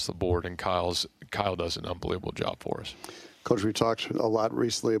across the board. And Kyle does an unbelievable job for us. Coach, we talked a lot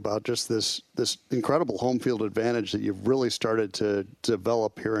recently about just this incredible home field advantage that you've really started to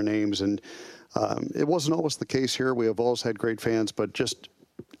develop here in Ames. And it wasn't always the case here. We have always had great fans, but just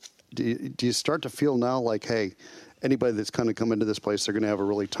do you start to feel now like, hey, anybody that's kind of come into this place, they're going to have a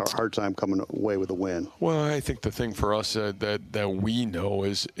really hard time coming away with a win? Well, I think the thing for us that we know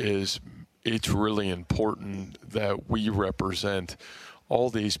is it's really important that we represent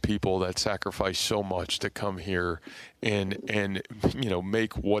all these people that sacrifice so much to come here and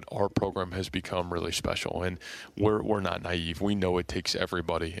make what our program has become really special. And we're not naive. We know it takes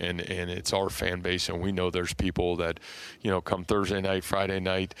everybody, and it's our fan base, and we know there's people that come Thursday night, Friday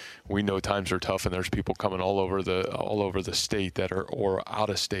night. We know times are tough, and there's people coming all over the state that are or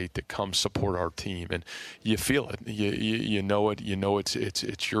out of state that come support our team, and you feel it. You know it.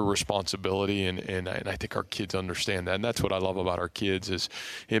 It's your responsibility, and I think our kids understand that, and that's what I love about our kids is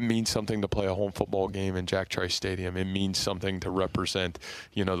it means something to play a home football game in Jack Trice Stadium. It means something to represent,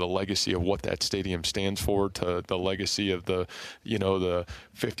 the legacy of what that stadium stands for, to the legacy of the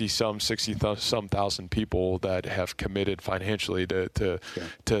 50-some, 60-some thousand people that have committed financially to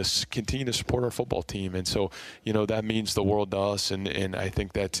continue to support our football team. And so, that means the world to us. And I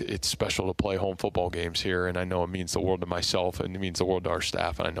think it's special to play home football games here. And I know it means the world to myself, and it means the world to our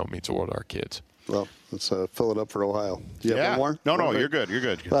staff, and I know it means the world to our kids. Well, let's fill it up for Ohio. Do you have one more? No, you're good.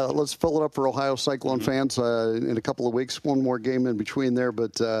 Let's fill it up for Ohio Cyclone fans in a couple of weeks. One more game in between there,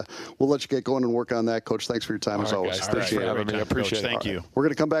 but we'll let you get going and work on that. Coach, thanks for your time as always. Thanks for having me. I appreciate it. Thank you. We're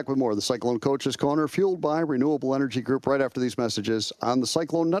going to come back with more of the Cyclone Coaches Corner, fueled by Renewable Energy Group, right after these messages on the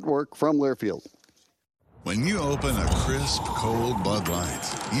Cyclone Network from Learfield. When you open a crisp, cold Bud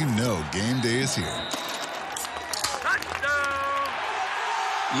Light, you know game day is here.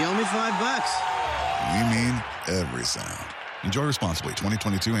 You owe me $5. We mean every sound. Enjoy responsibly.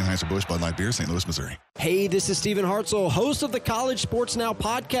 2022 Anheuser-Busch Bud Light Beer, St. Louis, Missouri. Hey, this is Stephen Hartzell, host of the College Sports Now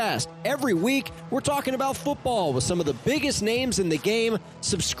podcast. Every week, we're talking about football with some of the biggest names in the game.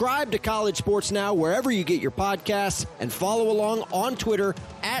 Subscribe to College Sports Now wherever you get your podcasts and follow along on Twitter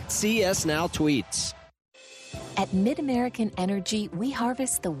at CSNowTweets. At MidAmerican Energy, we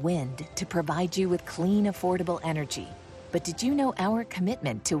harvest the wind to provide you with clean, affordable energy. But did you know our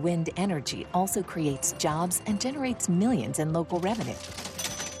commitment to wind energy also creates jobs and generates millions in local revenue?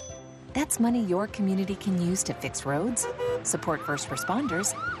 That's money your community can use to fix roads, support first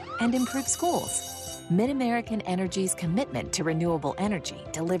responders, and improve schools. MidAmerican Energy's commitment to renewable energy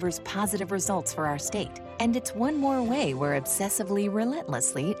delivers positive results for our state, and it's one more way we're obsessively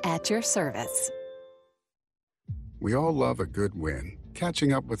relentlessly at your service. We all love a good win.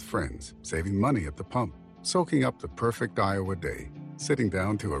 Catching up with friends, saving money at the pump, soaking up the perfect Iowa day, sitting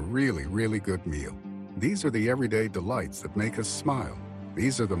down to a really, really good meal. These are the everyday delights that make us smile.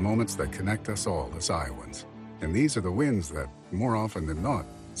 These are the moments that connect us all as Iowans. And these are the wins that, more often than not,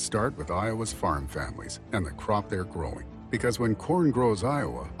 start with Iowa's farm families and the crop they're growing. Because when corn grows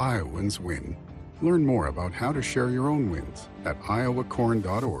Iowa, Iowans win. Learn more about how to share your own wins at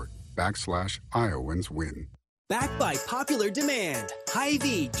iowacorn.org/IowansWin. Backed by popular demand,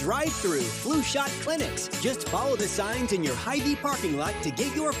 Hy-Vee drive-through flu shot clinics. Just follow the signs in your Hy-Vee parking lot to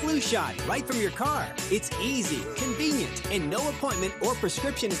get your flu shot right from your car. It's easy, convenient, and no appointment or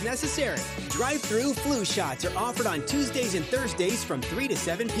prescription is necessary. Drive-through flu shots are offered on Tuesdays and Thursdays from 3 to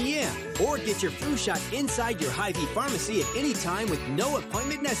 7 p.m. Or get your flu shot inside your Hy-Vee pharmacy at any time with no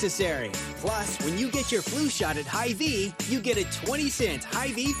appointment necessary. Plus, when you get your flu shot at Hy-Vee, you get a 20-cent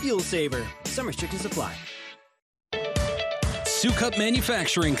Hy-Vee fuel saver. Some restrictions apply. Sukup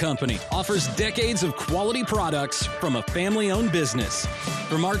Manufacturing Company offers decades of quality products from a family-owned business.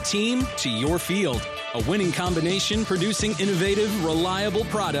 From our team to your field, a winning combination producing innovative, reliable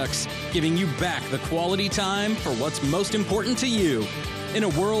products, giving you back the quality time for what's most important to you. In a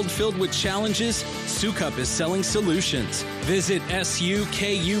world filled with challenges, Sukup is selling solutions. Visit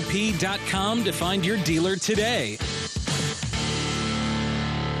sukup.com to find your dealer today.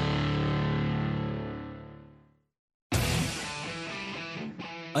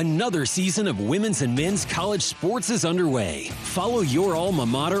 Another season of women's and men's college sports is underway. Follow your alma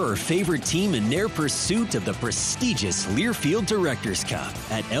mater or favorite team in their pursuit of the prestigious Learfield Directors Cup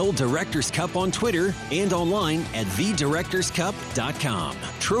at L Directors Cup on Twitter and online at thedirectorscup.com.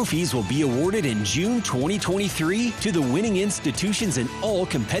 Trophies will be awarded in June 2023 to the winning institutions in all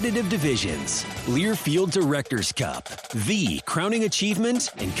competitive divisions. Learfield Directors Cup, the crowning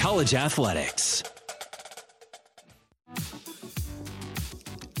achievement in college athletics.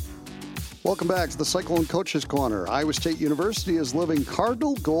 Welcome back to the Cyclone Coaches Corner. Iowa State University is living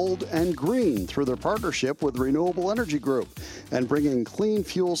Cardinal, Gold, and Green through their partnership with Renewable Energy Group and bringing clean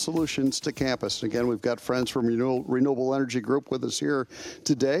fuel solutions to campus. Again, we've got friends from Renewable Energy Group with us here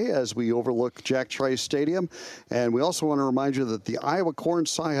today as we overlook Jack Trice Stadium. And we also want to remind you that the Iowa Corn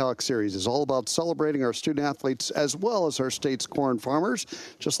Cyhawk Series is all about celebrating our student athletes as well as our state's corn farmers.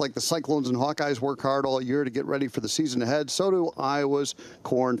 Just like the Cyclones and Hawkeyes work hard all year to get ready for the season ahead, so do Iowa's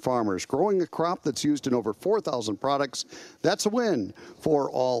corn farmers. Growing a crop that's used in over 4,000 products, that's a win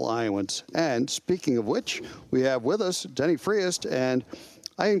for all Iowans. And speaking of which, we have with us Denny Friest, and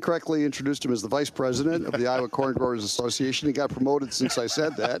I incorrectly introduced him as the vice president of the Iowa Corn Growers Association. He got promoted since I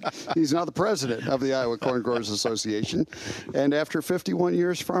said that. He's now the president of the Iowa Corn Growers Association. And after 51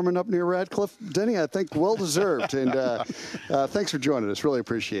 years farming up near Radcliffe, Denny, I think well-deserved. And thanks for joining us. Really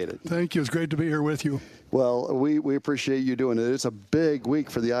appreciate it. Thank you. It's great to be here with you. Well, we appreciate you doing it. It's a big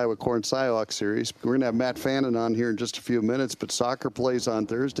week for the Iowa Corn Cyhawk Series. We're going to have Matt Fannin on here in just a few minutes, but soccer plays on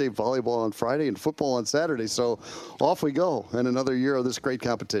Thursday, volleyball on Friday, and football on Saturday. So off we go in another year of this great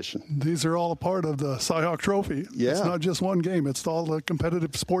competition. These are all a part of the Cyhawk Trophy. Yeah. It's not just one game. It's all the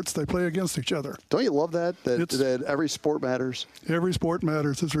competitive sports they play against each other. Don't you love that every sport matters? Every sport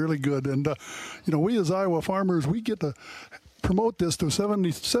matters. It's really good. And, we as Iowa farmers, we get to promote this to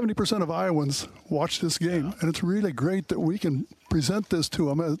 70% of Iowans watch this game, and it's really great that we can present this to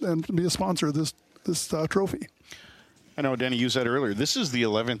them and be a sponsor of this trophy. I know, Denny, you said earlier, this is the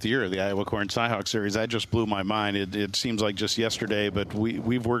 11th year of the Iowa Corn Cyhawk Series. That just blew my mind. It seems like just yesterday, but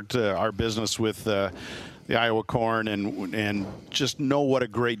we've worked our business with the Iowa Corn and just know what a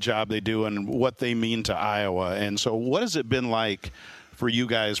great job they do and what they mean to Iowa. And so what has it been like for you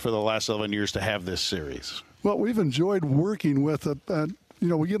guys for the last 11 years to have this series? Well, we've enjoyed working with it.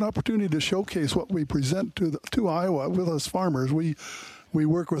 We get an opportunity to showcase what we present to Iowa with us farmers. We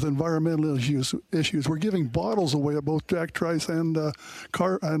work with environmental issues. We're giving bottles away at both Jack Trice and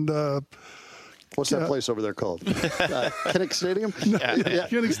what's that place over there called? Kinnick Stadium? Yeah,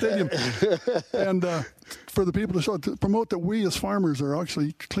 Kinnick Stadium. And for the people to promote that we as farmers are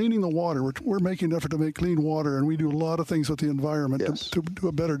actually cleaning the water. We're making an effort to make clean water, and we do a lot of things with the environment to do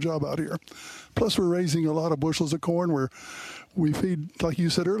a better job out here. Plus, we're raising a lot of bushels of corn where we feed, like you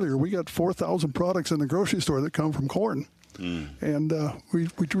said earlier, we got 4,000 products in the grocery store that come from corn. And we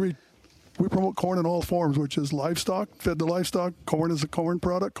we promote corn in all forms, which is livestock, fed to livestock. Corn is a corn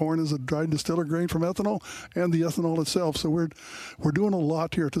product. Corn is a dried distiller grain from ethanol, and the ethanol itself. So we're doing a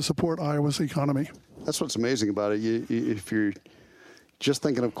lot here to support Iowa's economy. That's what's amazing about it. If you're just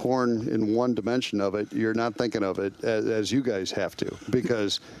thinking of corn in one dimension of it, you're not thinking of it as you guys have to,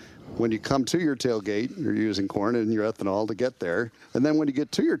 because when you come to your tailgate, you're using corn and your ethanol to get there. And then when you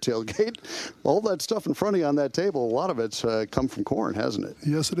get to your tailgate, all that stuff in front of you on that table, a lot of it's come from corn, hasn't it?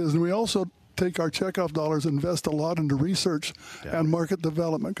 Yes, it is. And we also take our checkoff dollars and invest a lot into research and market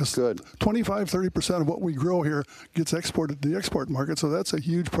development, because 25-30% of what we grow here gets exported to the export market. So that's a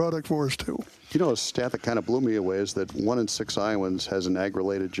huge product for us, too. You know, a stat that kind of blew me away is that 1 in 6 Iowans has an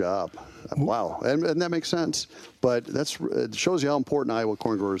ag-related job. Wow. And that makes sense. But it shows you how important Iowa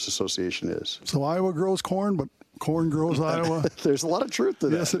Corn Growers Association is. So Iowa grows corn, but corn grows Iowa. There's a lot of truth to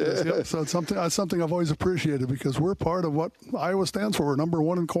that. Yes, it is. Yep. So it's something I've always appreciated, because we're part of what Iowa stands for. We're number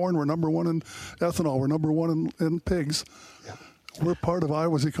 1 in corn. We're number 1 in ethanol. We're number 1 in pigs. Yeah. We're part of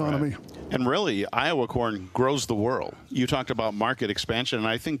Iowa's economy. Right. And really, Iowa corn grows the world. You talked about market expansion, and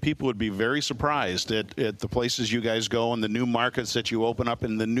I think people would be very surprised at the places you guys go and the new markets that you open up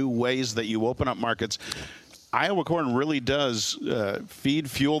and the new ways that you open up markets. Iowa corn really does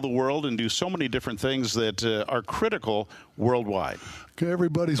fuel the world and do so many different things that are critical worldwide. Okay,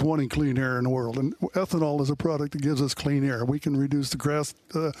 everybody's wanting clean air in the world, and ethanol is a product that gives us clean air. We can reduce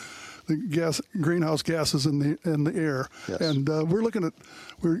the greenhouse gases in the air. Yes. And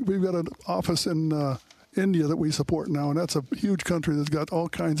we've got an office in India that we support now, and that's a huge country that's got all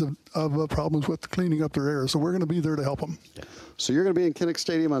kinds of problems with cleaning up their air. So we're going to be there to help them. So you're going to be in Kinnick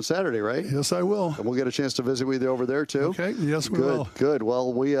Stadium on Saturday, right? Yes, I will. And we'll get a chance to visit with you over there, too. Okay, yes, we will. Good.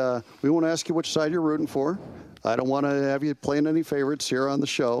 Well, we won't ask you which side you're rooting for. I don't want to have you playing any favorites here on the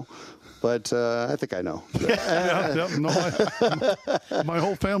show. But I think I know. My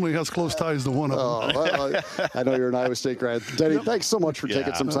whole family has close ties to one of them. I know you're an Iowa State grad. Denny, thanks so much for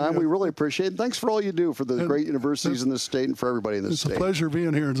taking some time. We really appreciate it. Thanks for all you do for the great universities in this state and for everybody in this state. It's a pleasure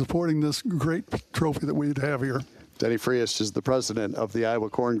being here and supporting this great trophy that we have here. Denny Frias is the president of the Iowa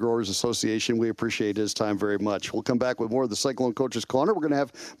Corn Growers Association. We appreciate his time very much. We'll come back with more of the Cyclone Coaches Corner. We're going to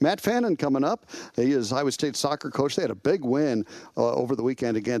have Matt Fannin coming up. He is Iowa State soccer coach. They had a big win over the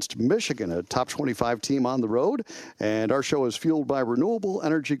weekend against Michigan, a top 25 team on the road. And our show is fueled by Renewable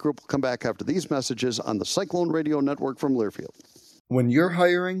Energy Group. We'll come back after these messages on the Cyclone Radio Network from Learfield. When you're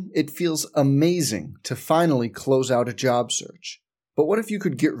hiring, it feels amazing to finally close out a job search. But what if you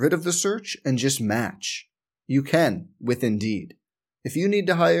could get rid of the search and just match? You can with Indeed. If you need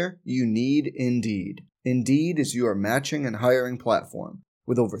to hire, you need Indeed. Indeed is your matching and hiring platform.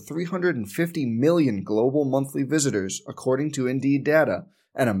 With over 350 million global monthly visitors, according to Indeed data,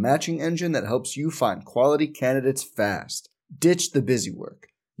 and a matching engine that helps you find quality candidates fast. Ditch the busy work.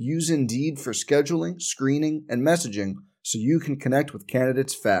 Use Indeed for scheduling, screening, and messaging so you can connect with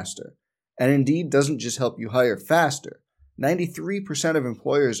candidates faster. And Indeed doesn't just help you hire faster. 93% of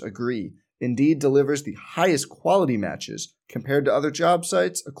employers agree Indeed delivers the highest quality matches compared to other job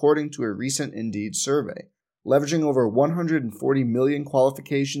sites, according to a recent Indeed survey. Leveraging over 140 million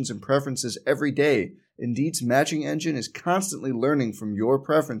qualifications and preferences every day, Indeed's matching engine is constantly learning from your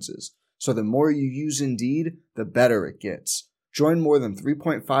preferences, so the more you use Indeed, the better it gets. Join more than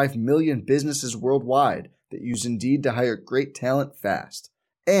 3.5 million businesses worldwide that use Indeed to hire great talent fast.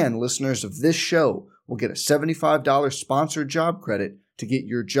 And listeners of this show will get a $75 sponsored job credit to get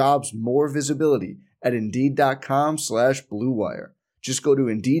your jobs more visibility at Indeed.com/Blue Wire. Just go to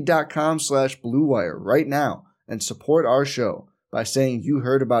Indeed.com/Blue Wire right now and support our show by saying you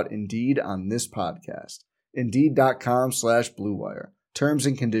heard about Indeed on this podcast. Indeed.com/Blue Wire. Terms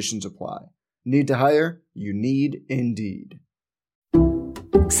and conditions apply. Need to hire? You need Indeed.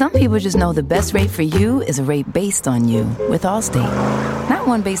 Some people just know the best rate for you is a rate based on you with Allstate. Not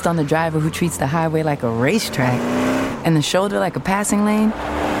one based on the driver who treats the highway like a racetrack and the shoulder like a passing lane.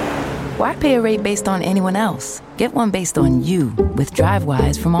 Why pay a rate based on anyone else? Get one based on you with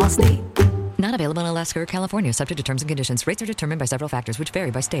DriveWise from Allstate. Not available in Alaska or California, subject to terms and conditions. Rates are determined by several factors, which vary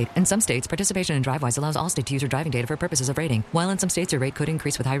by state. In some states, participation in DriveWise allows Allstate to use your driving data for purposes of rating. While in some states, your rate could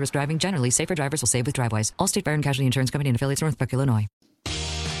increase with high-risk driving. Generally, safer drivers will save with DriveWise. Allstate Fire and Casualty Insurance Company and affiliates, Northbrook, Illinois.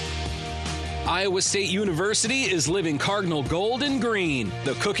 Iowa State University is living Cardinal Gold and Green.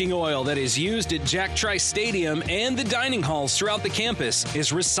 The cooking oil that is used at Jack Trice Stadium and the dining halls throughout the campus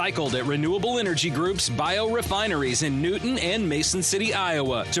is recycled at Renewable Energy Group's biorefineries in Newton and Mason City,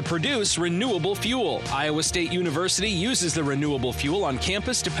 Iowa, to produce renewable fuel. Iowa State University uses the renewable fuel on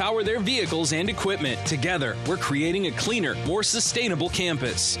campus to power their vehicles and equipment. Together, we're creating a cleaner, more sustainable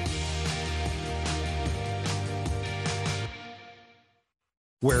campus.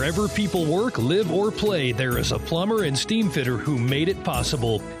 Wherever people work, live, or play, there is a plumber and steam fitter who made it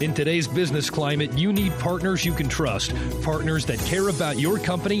possible. In today's business climate, you need partners you can trust. Partners that care about your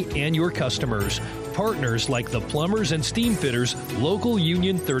company and your customers. Partners like the plumbers and steam fitters, Local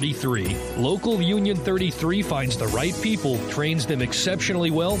Union 33. Local Union 33 finds the right people, trains them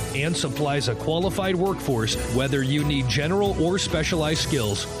exceptionally well, and supplies a qualified workforce, whether you need general or specialized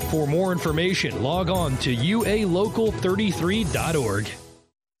skills. For more information, log on to ualocal33.org.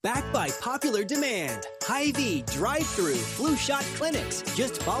 Backed by popular demand, Hy-Vee drive-through flu shot clinics.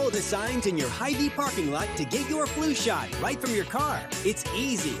 Just follow the signs in your Hy-Vee parking lot to get your flu shot right from your car. It's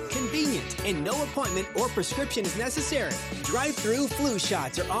easy, convenient, and no appointment or prescription is necessary. Drive-through flu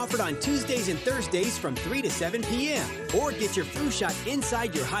shots are offered on Tuesdays and Thursdays from 3 to 7 p.m. Or get your flu shot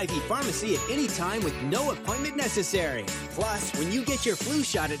inside your Hy-Vee pharmacy at any time with no appointment necessary. Plus, when you get your flu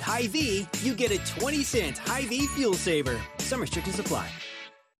shot at Hy-Vee, you get a 20-cent Hy-Vee fuel saver. Some restrictions apply.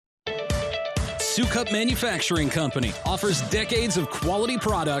 Sukup Manufacturing Company offers decades of quality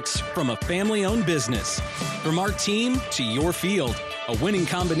products from a family-owned business. From our team to your field, a winning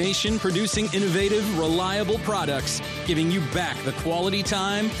combination producing innovative, reliable products, giving you back the quality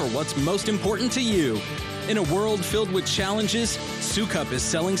time for what's most important to you. In a world filled with challenges, Sukup is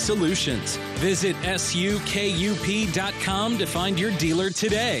selling solutions. Visit sukup.com to find your dealer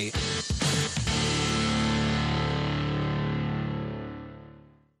today.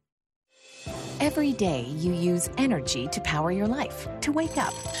 Every day you use energy to power your life, to wake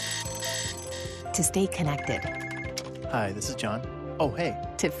up, to stay connected. Hi, this is John. Oh, hey.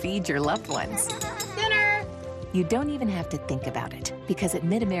 To feed your loved ones. Dinner! You don't even have to think about it, because at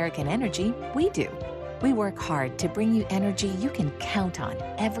MidAmerican Energy, we do. We work hard to bring you energy you can count on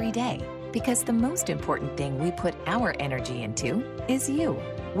every day, because the most important thing we put our energy into is you.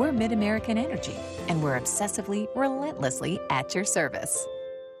 We're MidAmerican Energy, and we're obsessively, relentlessly at your service.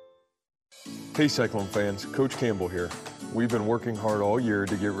 Hey Cyclone fans, Coach Campbell here. We've been working hard all year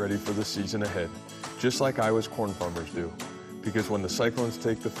to get ready for the season ahead, just like Iowa's corn farmers do. Because when the Cyclones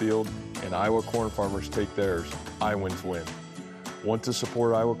take the field and Iowa corn farmers take theirs, Iowans win. Want to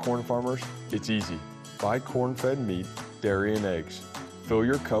support Iowa corn farmers? It's easy. Buy corn-fed meat, dairy, and eggs. Fill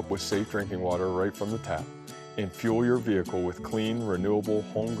your cup with safe drinking water right from the tap. And fuel your vehicle with clean, renewable,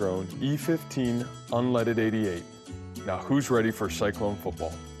 homegrown E15 unleaded 88. Now who's ready for Cyclone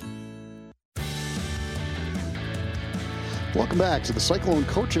football? Welcome back to the Cyclone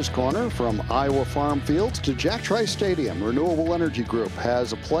Coaches Corner. From Iowa Farm Fields to Jack Trice Stadium, Renewable Energy Group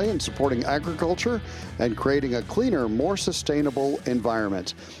has a play in supporting agriculture and creating a cleaner, more sustainable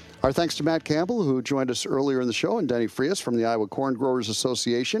environment. Our thanks to Matt Campbell, who joined us earlier in the show, and Denny Frias from the Iowa Corn Growers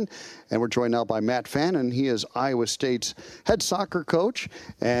Association. And we're joined now by Matt Fannin. He is Iowa State's head soccer coach.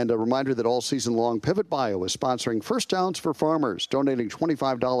 And a reminder that all season long, Pivot Bio is sponsoring First Downs for Farmers, donating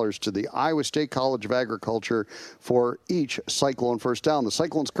 $25 to the Iowa State College of Agriculture for each Cyclone first down. The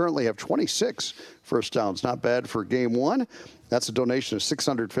Cyclones currently have 26 first downs. Not bad for game one. That's a donation of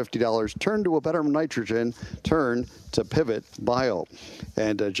 $650. Turn to a better nitrogen. Turn to Pivot Bio.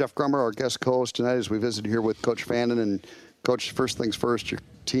 And Jeff Grummer, our guest co-host tonight, as we visit here with Coach Fannin. And Coach, first things first, your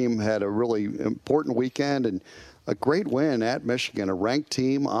team had a really important weekend and a great win at Michigan, a ranked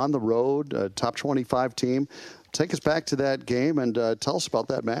team on the road, a top 25 team. Take us back to that game and tell us about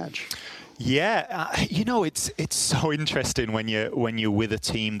that match. Yeah, you know, it's so interesting when you're with a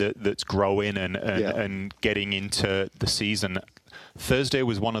team that's growing and getting into the season. Thursday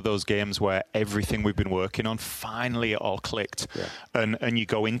was one of those games where everything we've been working on finally it all clicked, and you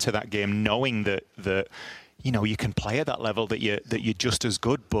go into that game knowing that you know you can play at that level, that you're just as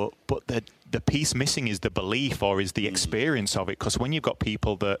good, but the piece missing is the belief or is the experience of it. Because when you've got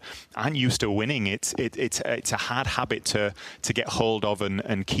people that aren't used to winning, it's a hard habit to get hold of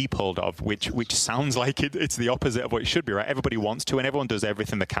and keep hold of, which sounds like it's the opposite of what it should be, right? Everybody wants to and everyone does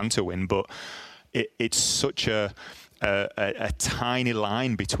everything they can to win, but it's such a tiny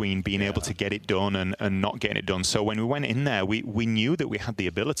line between being able to get it done and not getting it done. So when we went in there, we knew that we had the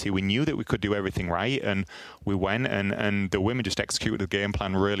ability. We knew that we could do everything right, and we went, and the women just executed the game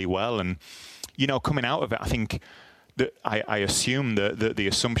plan really well. And, you know, coming out of it, I think that I assume that the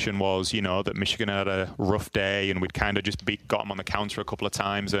assumption was, you know, that Michigan had a rough day and we'd kind of just got them on the counter a couple of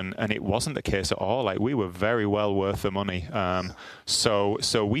times, and it wasn't the case at all. Like, we were very well worth the money.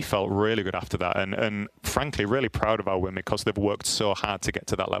 So we felt really good after that, and frankly really proud of our women because they've worked so hard to get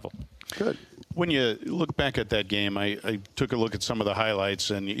to that level. Good. When you look back at that game, I took a look at some of the highlights,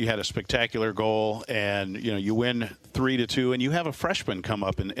 and you had a spectacular goal, and you win 3-2, and you have a freshman come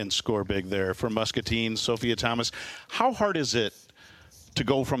up and score big there for Muscatine, Sophia Thomas. How hard is it to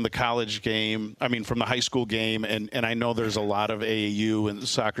go from the college game, from the high school game, and I know there's a lot of AAU and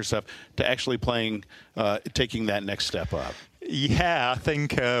soccer stuff, to actually playing, taking that next step up? Yeah, I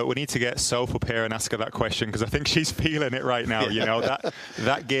think we need to get Soph up here and ask her that question, because I think she's feeling it right now. You know,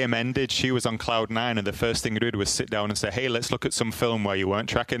 that game ended, she was on cloud 9, and the first thing we did was sit down and say, hey, let's look at some film where you weren't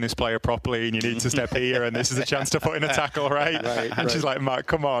tracking this player properly and you need to step here and this is a chance to put in a tackle, right? And she's like, Matt,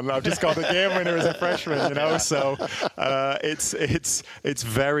 come on, I've just got the game winner as a freshman, you know? So it's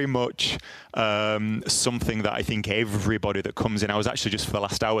very much something that I think everybody that comes in, I was actually just for the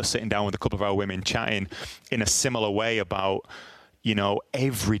last hour sitting down with a couple of our women chatting in a similar way about, you know,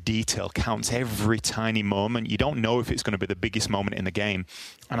 every detail counts, every tiny moment. You don't know if it's going to be the biggest moment in the game.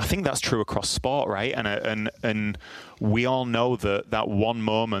 And I think that's true across sport, right? And we all know that one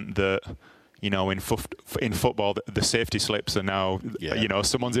moment that, you know, in football, the safety slips are now, you know,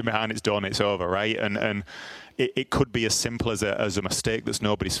 someone's in behind, it's done, it's over, right? And it could be as simple as a mistake that's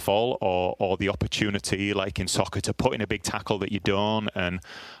nobody's fault, or the opportunity, like in soccer, to put in a big tackle that you don't. And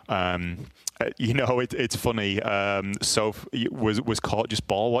you know, it's funny. Soph was caught just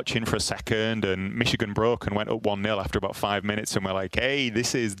ball watching for a second, and Michigan broke and went up 1-0 after about 5 minutes, and we're like, hey,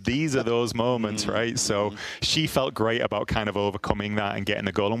 these are those moments, right? So she felt great about kind of overcoming that and getting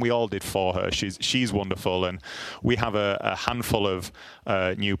the goal, and we all did for her. She's wonderful, and we have a handful of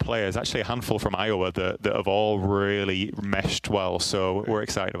new players, actually a handful from Iowa that have all really meshed well. So we're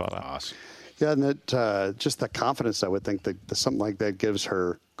excited about that. Awesome. Yeah, and that just the confidence I would think that something like that gives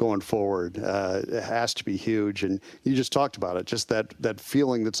her going forward, it has to be huge. And you just talked about it, just that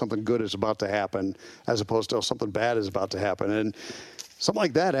feeling that something good is about to happen, as opposed to something bad is about to happen. And something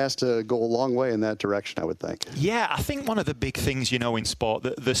like that has to go a long way in that direction, I would think. Yeah, I think one of the big things, you know, in sport,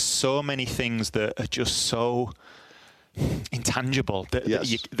 that there's so many things that are just so intangible that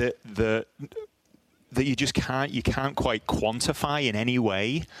you just can't quite quantify in any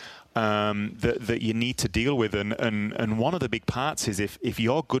way. That you need to deal with, and one of the big parts is if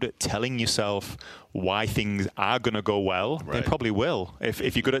you're good at telling yourself why things are going to go well, they probably will.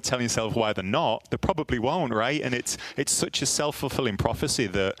 If you're good at telling yourself why they're not, they probably won't, right? And it's such a self-fulfilling prophecy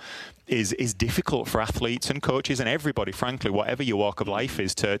that is difficult for athletes and coaches and everybody, frankly, whatever your walk of life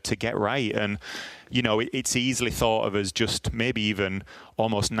is, to get right. And you know, it's easily thought of as just maybe even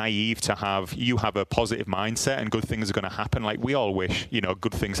almost naive to have a positive mindset and good things are going to happen. Like, we all wish, you know,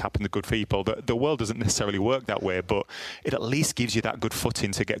 good things happen to good people. The world doesn't necessarily work that way, but it at least gives you that good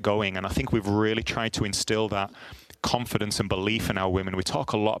footing to get going. And I think we've really tried to instill that confidence and belief in our women. We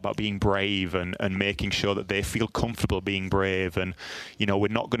talk a lot about being brave and making sure that they feel comfortable being brave. And, you know,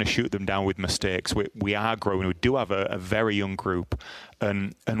 we're not going to shoot them down with mistakes. We are growing. We do have a very young group.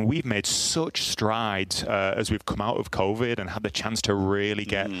 And we've made such strides as we've come out of COVID and had the chance to really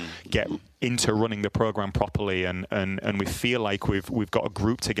get into running the program properly. And we feel like we've got a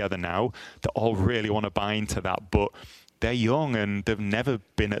group together now that all really want to buy into that. But they're young and they've never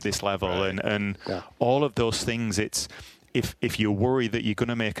been at this level, and all of those things. It's if you're worried that you're going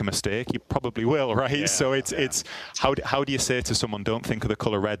to make a mistake, you probably will, right? Yeah, so it's how do you say to someone, don't think of the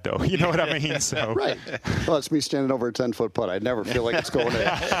color red, though? You know what I mean? So right. Well, it's me standing over a 10-foot putt. I never feel like it's going in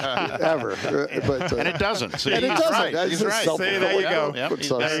ever. But, and it doesn't. See, and it doesn't. Right. He's right. See, there you go. Yep.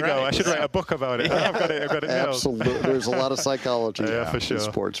 There you go. I should write a book about it. I've got it. Absolutely. There's a lot of psychology for sure. in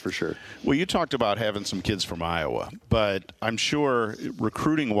sports, for sure. Well, you talked about having some kids from Iowa, but I'm sure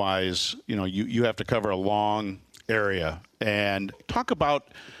recruiting-wise, you know, you have to cover a long area, and talk about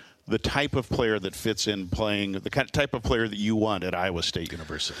the type of player that fits in playing, the type of player that you want at Iowa State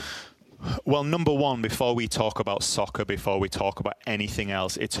University. Well, number one, before we talk about soccer, before we talk about anything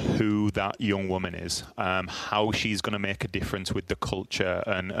else, it's who that young woman is, how she's going to make a difference with the culture,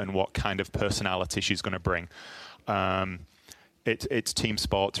 and what kind of personality she's going to bring. It's team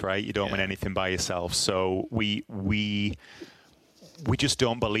sports, right? You don't win anything by yourself. So we just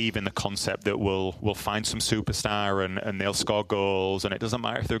don't believe in the concept that we'll find some superstar and they'll score goals, and it doesn't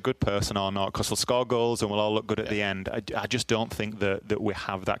matter if they're a good person or not, because they'll score goals and we'll all look good at the end. I just don't think that we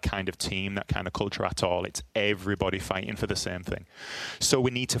have that kind of team, that kind of culture at all. It's everybody fighting for the same thing. So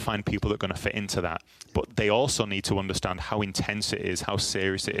we need to find people that are going to fit into that. But they also need to understand how intense it is, how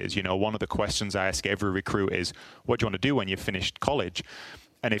serious it is. You know, one of the questions I ask every recruit is, what do you want to do when you've finished college?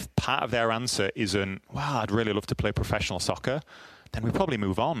 And if part of their answer isn't, well, I'd really love to play professional soccer, then we probably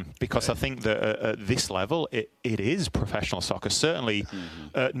move on, because I think that at this level, it is professional soccer. Certainly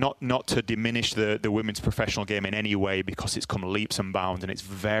not to diminish the women's professional game in any way, because it's come leaps and bounds and it's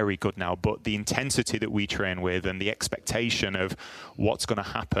very good now. But the intensity that we train with and the expectation of what's going to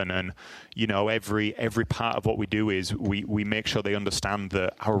happen, and, you know, every part of what we do is we make sure they understand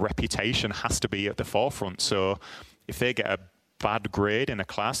that our reputation has to be at the forefront. So if they get a bad grade in a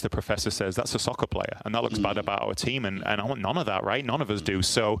class, the professor says that's a soccer player, and that looks bad about our team, and I want none of that, right? None of us do.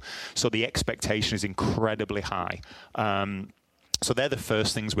 So the expectation is incredibly high. So they're the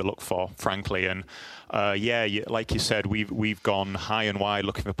first things we look for, frankly. And like you said, we've gone high and wide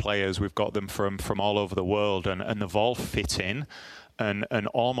looking for players. We've got them from all over the world, and they've all fit in. And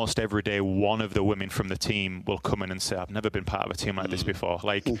almost every day, one of the women from the team will come in and say, I've never been part of a team like this before.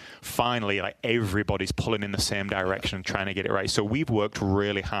 Finally, everybody's pulling in the same direction and trying to get it right. So we've worked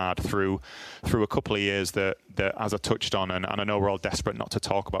really hard through a couple of years that as I touched on, and I know we're all desperate not to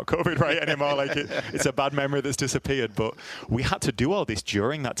talk about COVID anymore. It's a bad memory that's disappeared. But we had to do all this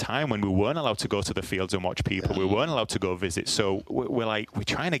during that time when we weren't allowed to go to the fields and watch people. We weren't allowed to go visit. So we're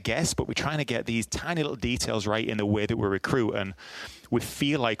trying to guess, but we're trying to get these tiny little details right in the way that we recruit. And we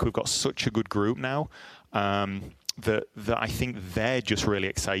feel like we've got such a good group now that I think they're just really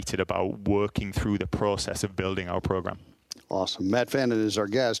excited about working through the process of building our program. Awesome. Matt Fannin is our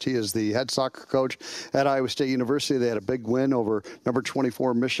guest. He is the head soccer coach at Iowa State University. They had a big win over number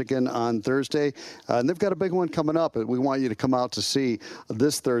 24 Michigan on Thursday, and they've got a big one coming up that we want you to come out to see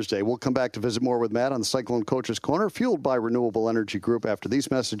this Thursday. We'll come back to visit more with Matt on the Cyclone Coaches Corner, fueled by Renewable Energy Group after these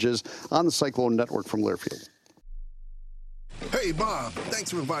messages on the Cyclone Network from Learfield. Hey, Bob,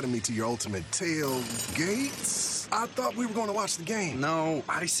 thanks for inviting me to your ultimate tailgate. I thought we were going to watch the game. No,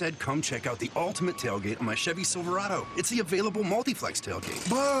 I said come check out the ultimate tailgate on my Chevy Silverado. It's the available multi-flex tailgate.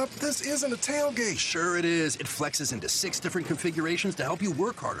 Bob, this isn't a tailgate. Sure it is. It flexes into 6 different configurations to help you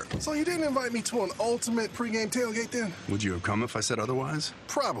work harder. So you didn't invite me to an ultimate pregame tailgate then? Would you have come if I said otherwise?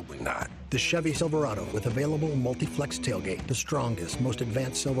 Probably not. The Chevy Silverado with available multi-flex tailgate. The strongest, most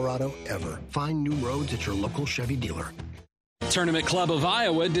advanced Silverado ever. Find new roads at your local Chevy dealer. Tournament Club of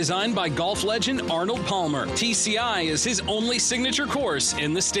Iowa, designed by golf legend Arnold Palmer. TCI is his only signature course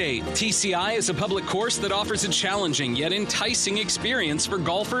in the state. TCI is a public course that offers a challenging yet enticing experience for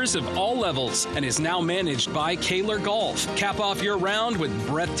golfers of all levels and is now managed by Kaler Golf. Cap off your round with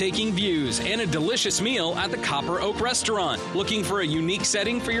breathtaking views and a delicious meal at the Copper Oak Restaurant. Looking for a unique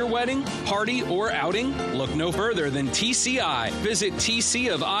setting for your wedding, party, or outing? Look no further than TCI. Visit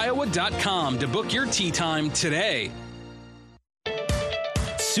tcofiowa.com to book your tee time today.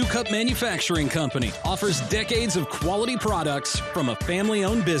 Sukup Manufacturing Company offers decades of quality products from a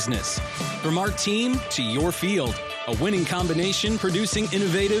family-owned business. From our team to your field, a winning combination producing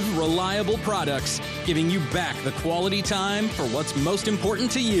innovative, reliable products, giving you back the quality time for what's most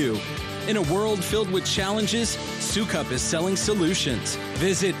important to you. In a world filled with challenges, Sukup is selling solutions.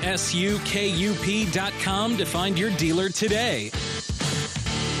 Visit sukup.com to find your dealer today.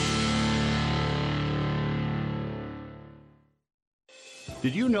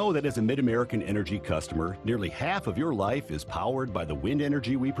 Did you know that as a Mid-American Energy customer, nearly half of your life is powered by the wind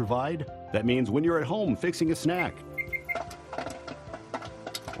energy we provide? That means when you're at home fixing a snack,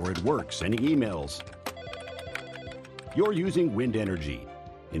 or at work sending emails, you're using wind energy.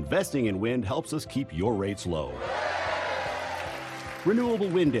 Investing in wind helps us keep your rates low. Renewable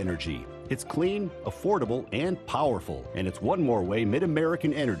wind energy. It's clean, affordable, and powerful. And it's one more way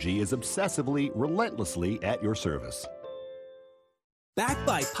Mid-American Energy is obsessively, relentlessly at your service. Backed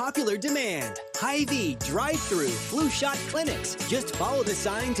by popular demand, Hy-Vee drive-through flu shot clinics. Just follow the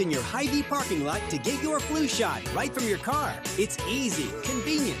signs in your Hy-Vee parking lot to get your flu shot right from your car. It's easy,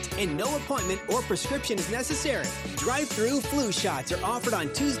 convenient, and no appointment or prescription is necessary. Drive-through flu shots are offered on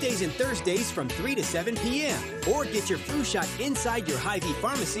Tuesdays and Thursdays from 3 to 7 p.m. Or get your flu shot inside your Hy-Vee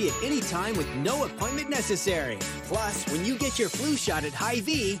pharmacy at any time with no appointment necessary. Plus, when you get your flu shot at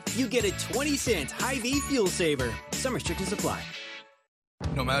Hy-Vee, you get a 20-cent Hy-Vee fuel saver. Some restrictions apply.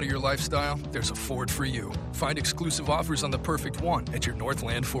 No matter your lifestyle, there's a Ford for you. Find exclusive offers on the perfect one at your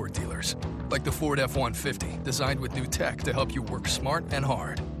Northland Ford dealers. Like the Ford F-150, designed with new tech to help you work smart and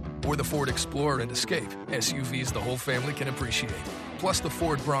hard. Or the Ford Explorer and Escape, SUVs the whole family can appreciate. Plus the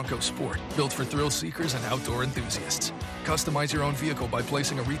Ford Bronco Sport, built for thrill seekers and outdoor enthusiasts. Customize your own vehicle by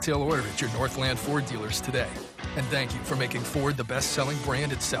placing a retail order at your Northland Ford dealers today. And thank you for making Ford the best-selling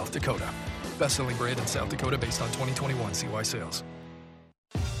brand in South Dakota. Best-selling brand in South Dakota based on 2021 CY sales.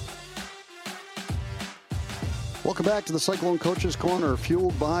 Welcome back to the Cyclone Coaches Corner,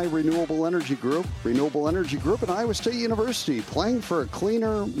 fueled by Renewable Energy Group. Renewable Energy Group at Iowa State University, playing for a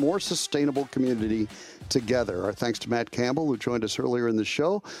cleaner, more sustainable community together. Our thanks to Matt Campbell, who joined us earlier in the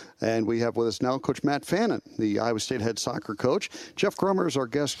show. And we have with us now Coach Matt Fannin, the Iowa State head soccer coach. Jeff Grummer is our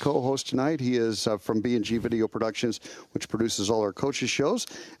guest co-host tonight. He is from B&G Video Productions, which produces all our coaches' shows.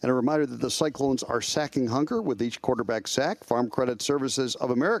 And a reminder that the Cyclones are sacking hunger with each quarterback sack. Farm Credit Services of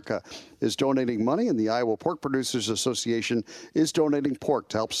America is donating money, and the Iowa Pork Producers Association is donating pork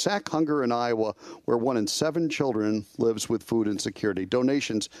to help sack hunger in Iowa, where 1 in 7 children lives with food insecurity.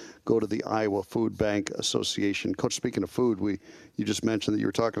 Donations go to the Iowa Food Bank Association. Coach, speaking of food, you just mentioned that you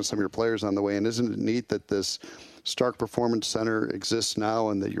were talking to some of your players on the way, and isn't it neat that this Stark Performance Center exists now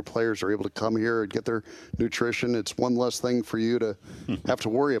and that your players are able to come here and get their nutrition? It's one less thing for you to have to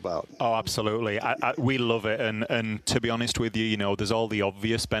worry about. Oh, absolutely. We love it. And to be honest with you, there's all the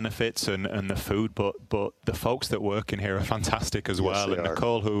obvious benefits and the food, but the folks that work in here are fantastic as well. Yes, and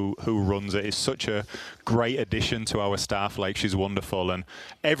Nicole, who runs it, is such a great addition to our staff. Like, she's wonderful. And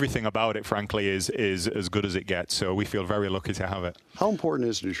everything about it, frankly, is as good as it gets. So we feel very lucky to have it. How important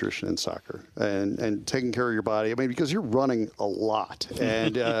is nutrition in soccer and taking care of your body? I mean, because you're running a lot.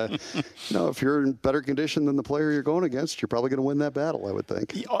 And, if you're in better condition than the player you're going against, you're probably going to win that battle, I would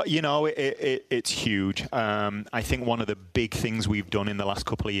think. It's huge. I think one of the big things we've done in the last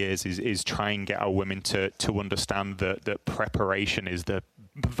couple of years is try and get our women to understand that preparation is the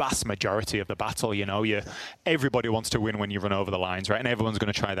vast majority of the battle. Everybody wants to win when you run over the lines, right? And everyone's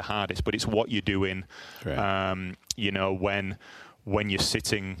going to try the hardest, but it's what you're doing, right. When you're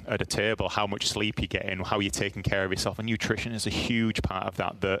sitting at a table, how much sleep you're getting, how you're taking care of yourself. And nutrition is a huge part of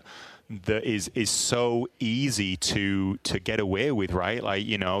that is so easy to get away with, right? Like,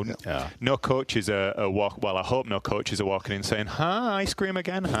 no coaches are I hope no coaches are walking in saying, ice cream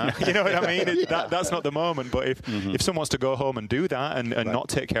again, You know what I mean? That's not the moment. But if someone wants to go home and do that and right. not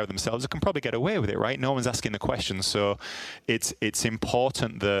take care of themselves, they can probably get away with it, right? No one's asking the questions. So it's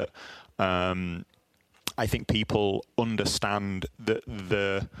important that I think people understand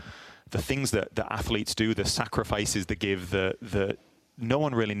the things that the athletes do, the sacrifices they give, the no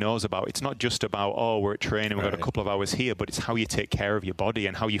one really knows about. It's not just about, we're at training, we've got a couple of hours here, but it's how you take care of your body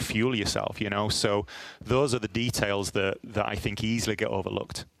and how you fuel yourself, So those are the details that I think easily get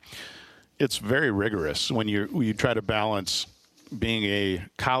overlooked. It's very rigorous when you try to balance being a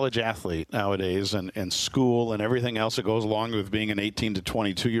college athlete nowadays and school and everything else that goes along with being an 18 to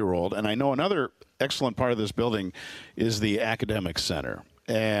 22-year-old. And I know another excellent part of this building is the academic center.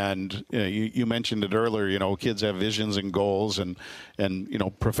 And you mentioned it earlier, kids have visions and goals and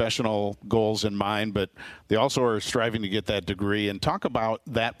professional goals in mind, but they also are striving to get that degree. And talk about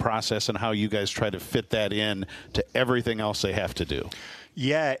that process and how you guys try to fit that in to everything else they have to do.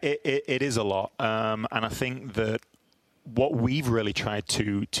 Yeah, it is a lot. And I think that what we've really tried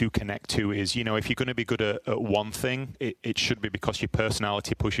to connect to is, if you're going to be good at one thing, it should be because your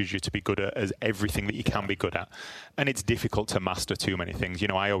personality pushes you to be good at as everything that you can be good at. And it's difficult to master too many things.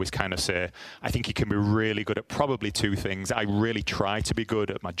 I always kind of say, I think you can be really good at probably 2 things. I really try to be good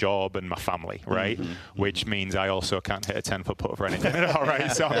at my job and my family, right? Mm-hmm. Which means I also can't hit a 10-foot putt for anything. All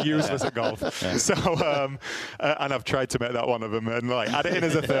right, so I'm useless at golf. Yeah. So, and I've tried to make that one of them. And add it in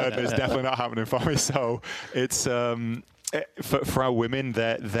as a third, but it's definitely not happening for me. So it's... For our women,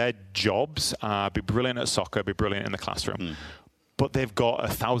 their jobs are be brilliant at soccer, be brilliant in the classroom. But they've got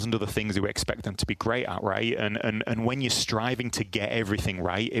 1,000 other things that we expect them to be great at, right? And when you're striving to get everything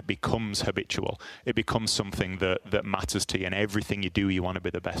right, it becomes habitual. It becomes something that matters to you, and everything you do, you want to be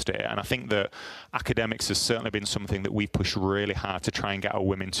the best at it. And I think that academics has certainly been something that we've pushed really hard to try and get our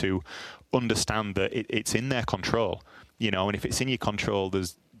women to understand that it's in their control. And if it's in your control,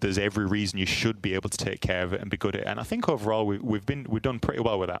 there's every reason you should be able to take care of it and be good at it. And I think overall we've done pretty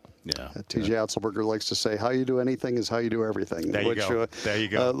well with that. Yeah. T.J. Otzelberger likes to say, how you do anything is how you do everything. There you go. There you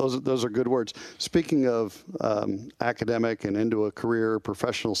go. Those are good words. Speaking of academic and into a career,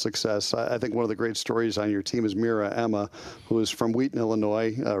 professional success, I think one of the great stories on your team is Mira Emma, who is from Wheaton,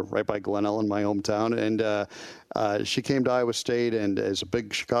 Illinois, right by Glen Ellen, my hometown. And she came to Iowa State and is a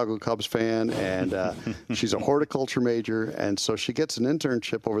big Chicago Cubs fan, and she's a horticulture major, and so she gets an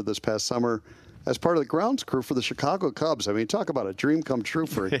internship over this past summer as part of the grounds crew for the Chicago Cubs. I mean, talk about a dream come true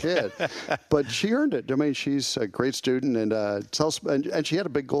for a kid. But she earned it. I mean, she's a great student, and tell us, and she had a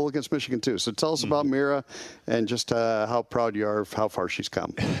big goal against Michigan too. So tell us about Mira and just how proud you are of how far she's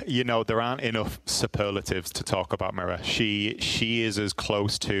come. There aren't enough superlatives to talk about Mira. She is as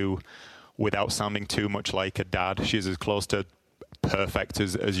close to, without sounding too much like a dad, she's as close to perfect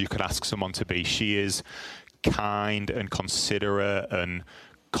as you could ask someone to be. She is kind and considerate and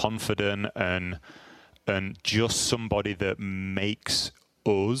confident and just somebody that makes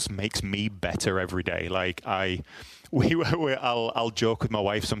us makes me better every day. Like I'll joke with my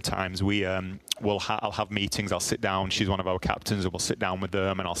wife sometimes. I'll have meetings. I'll sit down. She's one of our captains, and we'll sit down with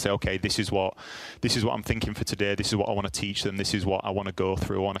them, and I'll say, okay, this is what I'm thinking for today. This is what I want to teach them. This is what I want to go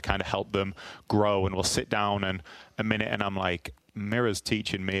through. I want to kind of help them grow. And we'll sit down and a minute, and I'm like, Mira's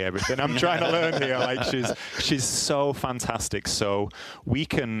teaching me everything I'm trying to learn here. Like she's so fantastic. So we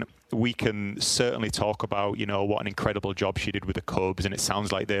can certainly talk about, you know, what an incredible job she did with the Cubs, and it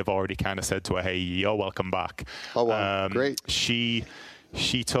sounds like they've already kind of said to her, hey, you're welcome back. Oh, wow. Great. She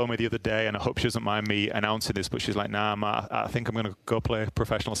told me the other day, and I hope she doesn't mind me announcing this, but she's like, nah, I think I'm going to go play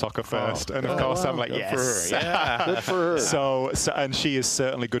professional soccer first. And of course, I'm like, yes. For her. Yeah. Good for her. So, and she is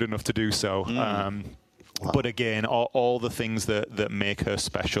certainly good enough to do so. Wow. But again, all the things that make her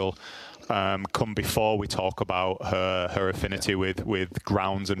special come before we talk about her affinity with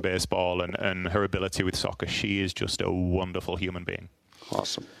grounds and baseball and her ability with soccer. She is just a wonderful human being.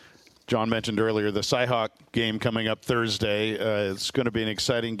 Awesome. John mentioned earlier the Cyhawk game coming up Thursday. It's going to be an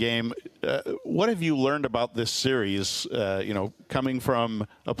exciting game. What have you learned about this series, coming from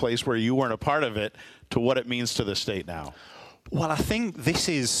a place where you weren't a part of it to what it means to the state now? Well, I think this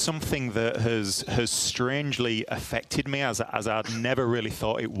is something that has strangely affected me as I'd never really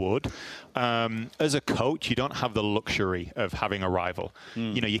thought it would. As a coach, you don't have the luxury of having a rival.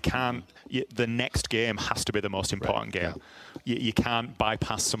 You know, you can't. The next game has to be the most important game. Yeah. You can't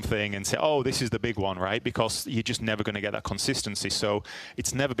bypass something and say, "Oh, this is the big one," right? Because you're just never going to get that consistency. So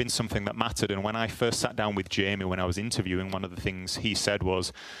it's never been something that mattered. And when I first sat down with Jamie, when I was interviewing, one of the things he said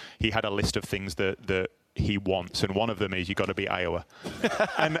was he had a list of things that he wants, and one of them is you got to beat Iowa.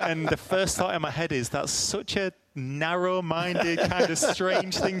 and the first thought in my head is that's such a narrow-minded kind of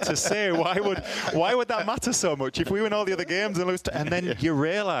strange thing to say. Why would that matter so much if we win all the other games and lose? And then you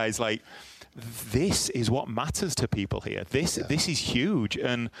realize, like, this is what matters to people here. This is huge,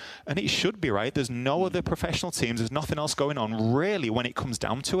 and it should be, right? There's no other professional teams. There's nothing else going on. Really, when it comes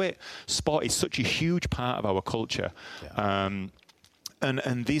down to it, sport is such a huge part of our culture. Yeah.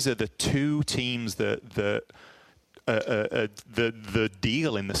 And these are the two teams that the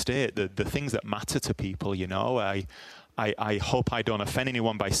deal in the state, the things that matter to people. You know, I hope I don't offend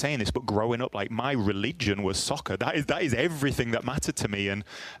anyone by saying this, but growing up, like, my religion was soccer. That is everything that mattered to me. And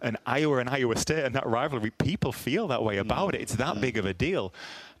Iowa and Iowa State and that rivalry, people feel that way about it. It's that big of a deal.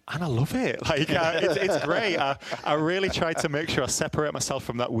 And I love it. Like, it's great. I really try to make sure I separate myself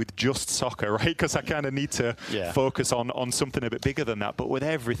from that with just soccer, right? Because I kind of need to focus on something a bit bigger than that. But with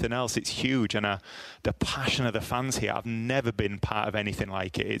everything else, it's huge. And the passion of the fans here, I've never been part of anything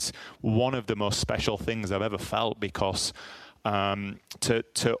like it. It's one of the most special things I've ever felt, because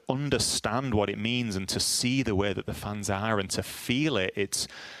to understand what it means and to see the way that the fans are and to feel it, it's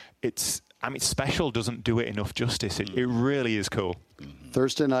I mean, special doesn't do it enough justice. It really is cool.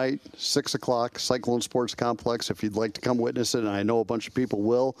 Thursday night, 6 o'clock, Cyclone Sports Complex, if you'd like to come witness it, and I know a bunch of people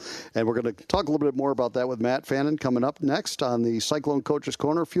will. And we're going to talk a little bit more about that with Matt Fannin coming up next on the Cyclone Coaches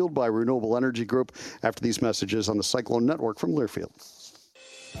Corner, fueled by Renewable Energy Group, after these messages on the Cyclone Network from Learfield.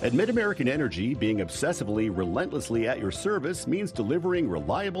 At Mid-American Energy, being obsessively, relentlessly at your service means delivering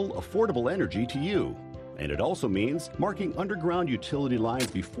reliable, affordable energy to you. And it also means marking underground utility lines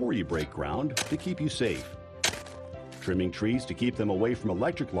before you break ground to keep you safe. Trimming trees to keep them away from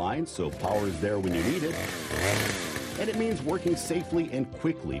electric lines so power is there when you need it. And it means working safely and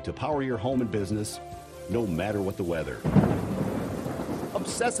quickly to power your home and business, no matter what the weather.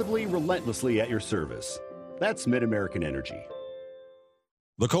 Obsessively, relentlessly at your service. That's Mid-American Energy.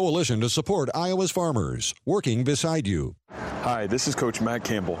 The coalition to support Iowa's farmers, working beside you. Hi, this is Coach Matt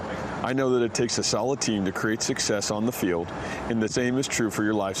Campbell. I know that it takes a solid team to create success on the field, and the same is true for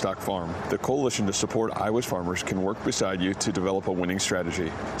your livestock farm. The coalition to support Iowa's farmers can work beside you to develop a winning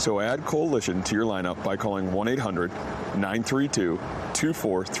strategy. So add coalition to your lineup by calling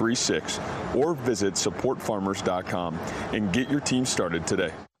 1-800-932-2436 or visit supportfarmers.com and get your team started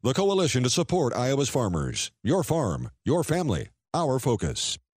today. The coalition to support Iowa's farmers. Your farm, your family, our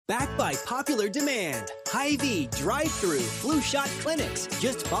focus. Backed by popular demand, Hy-Vee drive-through flu shot clinics.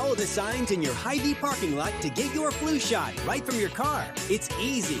 Just follow the signs in your Hy-Vee parking lot to get your flu shot right from your car. It's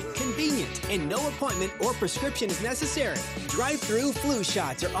easy, convenient, and no appointment or prescription is necessary. Drive-through flu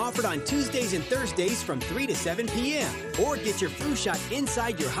shots are offered on Tuesdays and Thursdays from 3 to 7 p.m. Or get your flu shot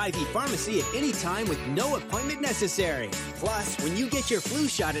inside your Hy-Vee pharmacy at any time with no appointment necessary. Plus, when you get your flu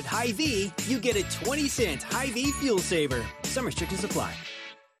shot at Hy-Vee, you get a 20-cent Hy-Vee fuel saver. Some restrictions apply.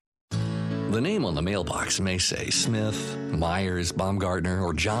 The name on the mailbox may say Smith, Myers, Baumgartner,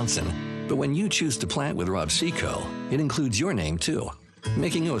 or Johnson, but when you choose to plant with Rob Seco, it includes your name too,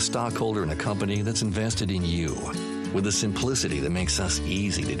 making you a stockholder in a company that's invested in you. With the simplicity that makes us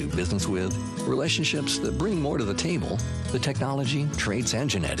easy to do business with, relationships that bring more to the table, the technology, traits, and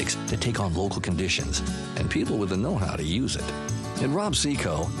genetics that take on local conditions, and people with the know-how to use it. At Rob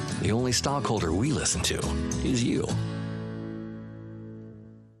Seco, the only stockholder we listen to is you.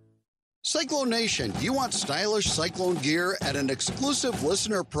 Cyclone Nation, do you want stylish Cyclone gear at an exclusive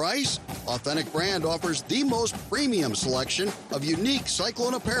listener price? Authentic Brand offers the most premium selection of unique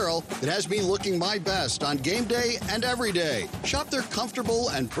Cyclone apparel that has me looking my best on game day and every day. Shop their comfortable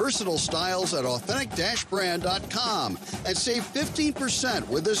and versatile styles at authentic-brand.com and save 15%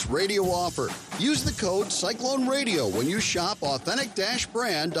 with this radio offer. Use the code Cyclone Radio when you shop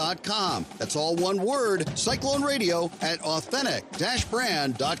authentic-brand.com. That's all one word, Cyclone Radio at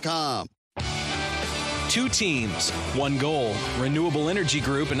authentic-brand.com. Two teams, one goal. Renewable Energy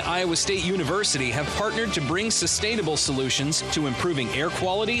Group and Iowa State University have partnered to bring sustainable solutions to improving air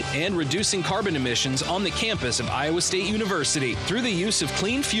quality and reducing carbon emissions on the campus of Iowa State University. Through the use of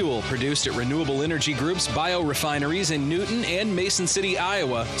clean fuel produced at Renewable Energy Group's biorefineries in Newton and Mason City,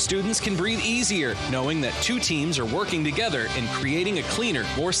 Iowa, students can breathe easier knowing that two teams are working together in creating a cleaner,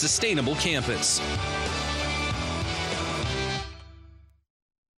 more sustainable campus.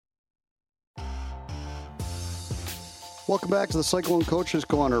 Welcome back to the Cyclone Coaches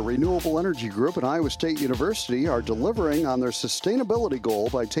Corner. Renewable Energy Group and Iowa State University are delivering on their sustainability goal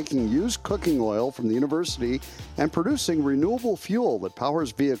by taking used cooking oil from the university and producing renewable fuel that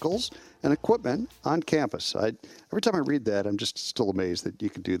powers vehicles and equipment on campus. Every time I read that, I'm just still amazed that you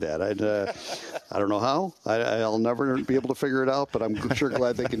can do that. I don't know how. I'll never be able to figure it out, but I'm sure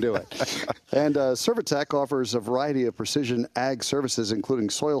glad they can do it. And Servitech offers a variety of precision ag services, including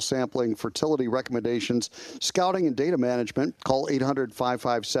soil sampling, fertility recommendations, scouting, and data management. Call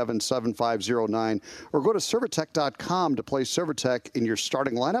 800-557-7509 or go to Servitech.com to place Servitech in your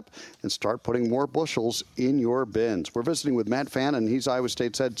starting lineup and start putting more bushels in your bins. We're visiting with Matt Fannin. He's Iowa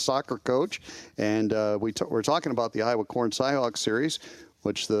State's head soccer coach, and we're talking about the Iowa Corn Cyhawk Series,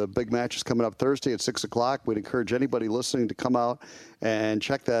 which the big match is coming up Thursday at 6 o'clock. We'd encourage anybody listening to come out and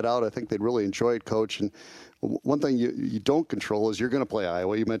check that out. I think they'd really enjoy it, Coach. And one thing you don't control is you're going to play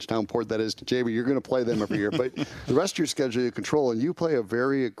Iowa. You mentioned how important that is to Jamie. You're going to play them every year. But the rest of your schedule you control, and you play a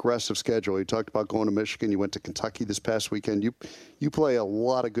very aggressive schedule. You talked about going to Michigan. You went to Kentucky this past weekend. You play a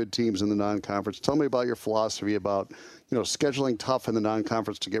lot of good teams in the non-conference. Tell me about your philosophy about scheduling tough in the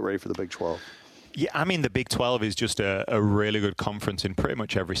non-conference to get ready for the Big 12. Yeah, I mean, the Big 12 is just a really good conference in pretty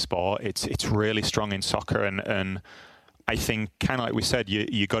much every sport. It's really strong in soccer, and I think, kind of like we said,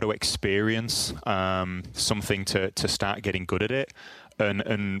 you got to experience something to start getting good at it.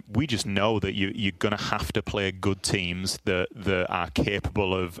 And we just know that you're going to have to play good teams that are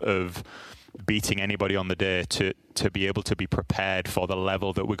capable of beating anybody on the day to be able to be prepared for the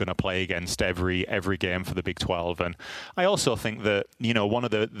level that we're going to play against every game for the Big 12. And I also think that, one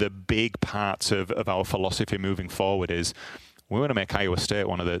of the big parts of our philosophy moving forward is we want to make Iowa State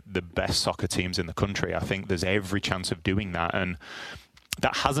one of the best soccer teams in the country. I think there's every chance of doing that. And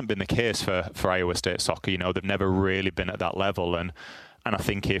that hasn't been the case for Iowa State soccer. They've never really been at that level. And I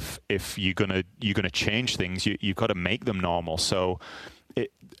think if you're gonna change things, you've got to make them normal. So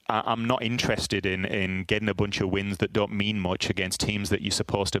I'm not interested in getting a bunch of wins that don't mean much against teams that you're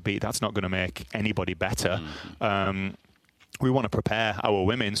supposed to beat. That's not going to make anybody better. We want to prepare our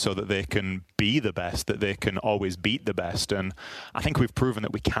women so that they can be the best, that they can always beat the best. And I think we've proven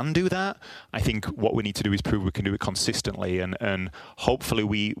that we can do that. I think what we need to do is prove we can do it consistently. And hopefully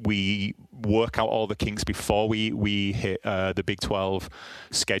we work out all the kinks before we hit the Big 12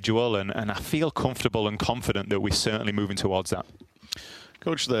 schedule. And I feel comfortable and confident that we're certainly moving towards that.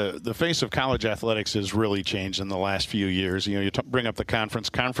 Coach, the face of college athletics has really changed in the last few years. You bring up the conference.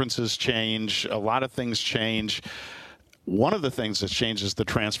 Conferences change. A lot of things change. One of the things that's changed is the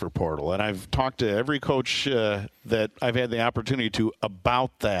transfer portal. And I've talked to every coach that I've had the opportunity to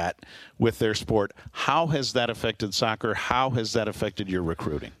about that with their sport. How has that affected soccer? How has that affected your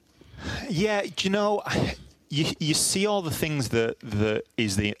recruiting? Yeah, you see all the things that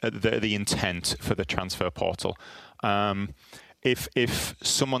is the intent for the transfer portal. If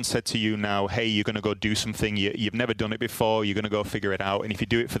someone said to you now, hey, you're going to go do something, you've never done it before, you're going to go figure it out, and if you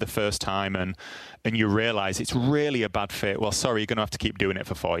do it for the first time and you realize it's really a bad fit, well, sorry, you're going to have to keep doing it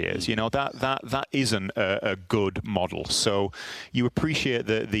for 4 years. That isn't a good model. So you appreciate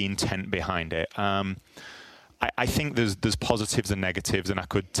the intent behind it. I think there's positives and negatives, and I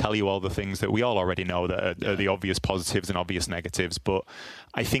could tell you all the things that we all already know that are the obvious positives and obvious negatives. But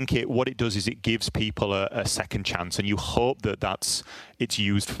I think what it does is it gives people a second chance, and you hope that it's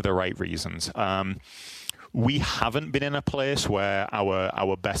used for the right reasons. we haven't been in a place where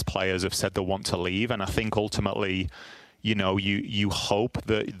our best players have said they want to leave. And I think ultimately, you hope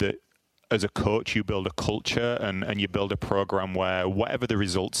that as a coach, you build a culture and you build a program where whatever the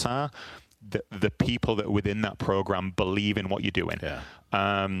results are, the people that are within that program believe in what you're doing. Yeah.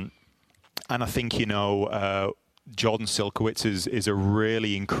 And I think, Jordan Silkowitz is a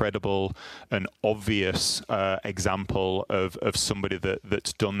really incredible and obvious example of somebody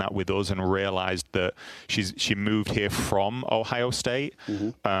that's done that with us and realized that she moved here from Ohio State.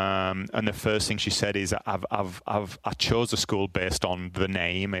 And the first thing she said is, I chose a school based on the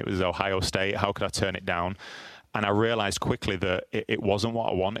name. It was Ohio State. How could I turn it down? And I realized quickly that it wasn't what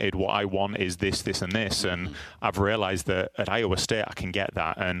I wanted. What I want is this, this, and this. And I've realized that at Iowa State, I can get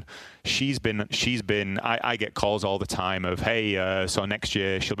that. And she's been. I get calls all the time of, hey, so next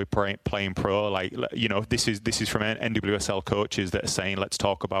year she'll be playing pro. Like, this is from NWSL coaches that are saying, let's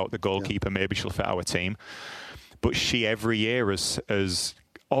talk about the goalkeeper. Maybe she'll fit our team. But she every year has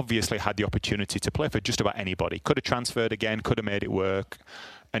obviously had the opportunity to play for just about anybody. Could have transferred again. Could have made it work.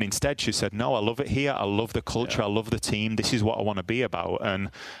 And instead she said, no, I love it here. I love the culture. I love the team. This is what I want to be about.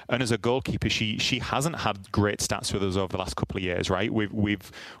 And as a goalkeeper, she hasn't had great stats with us over the last couple of years, right?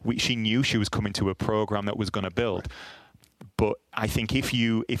 She knew she was coming to a program that was going to build. But I think if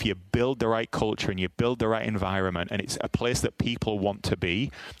you build the right culture and you build the right environment and it's a place that people want to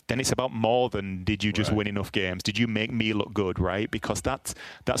be, then it's about more than did you just win enough games? Did you make me look good, right? Because that's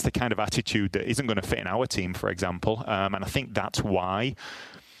the kind of attitude that isn't going to fit in our team, for example. And I think that's why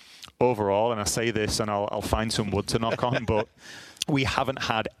overall, and I say this and I'll find some wood to knock on, but we haven't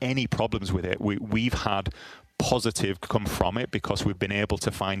had any problems with it. We've had positive come from it because we've been able to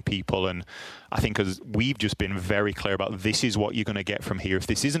find people, and I think as we've just been very clear about this is what you're going to get from here. If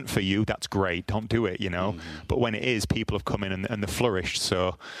this isn't for you, that's great. Don't do it, But when it is, people have come in and they flourished.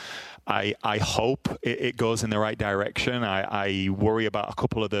 So I hope it goes in the right direction. I worry about a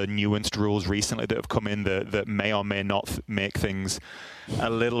couple of the nuanced rules recently that have come in that may or may not make things a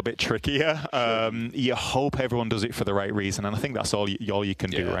little bit trickier. You hope everyone does it for the right reason, and I think that's all you can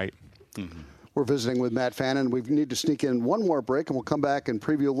do, right? We're visiting with Matt Fannin. We need to sneak in one more break, and we'll come back and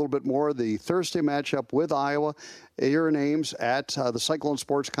preview a little bit more of the Thursday matchup with Iowa here in Ames at the Cyclone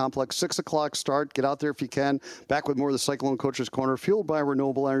Sports Complex. 6 o'clock start. Get out there if you can. Back with more of the Cyclone Coaches Corner, fueled by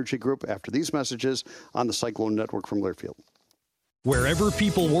Renewable Energy Group after these messages on the Cyclone Network from Learfield. Wherever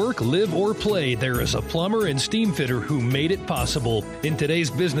people work, live, or play, there is a plumber and steam fitter who made it possible. In today's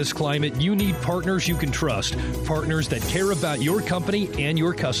business climate, you need partners you can trust, partners that care about your company and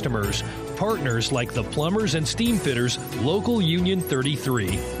your customers. Partners like the plumbers and steam fitters, Local Union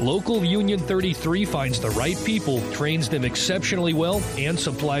 33. Local Union 33 finds the right people, trains them exceptionally well, and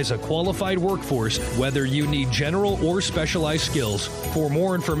supplies a qualified workforce, whether you need general or specialized skills. For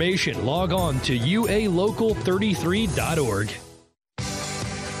more information, log on to ualocal33.org.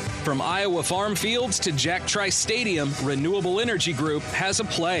 From Iowa farm fields to Jack Trice Stadium, Renewable Energy Group has a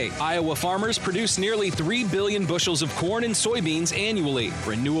play. Iowa farmers produce nearly 3 billion bushels of corn and soybeans annually.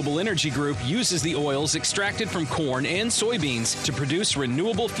 Renewable Energy Group uses the oils extracted from corn and soybeans to produce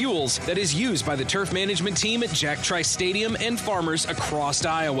renewable fuels that is used by the turf management team at Jack Trice Stadium and farmers across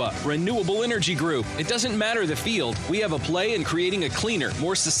Iowa. Renewable Energy Group. It doesn't matter the field. We have a play in creating a cleaner,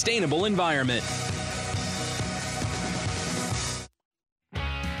 more sustainable environment.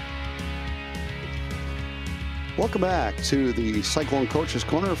 Welcome back to the Cyclone Coaches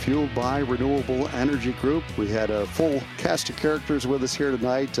Corner, fueled by Renewable Energy Group. We had a full cast of characters with us here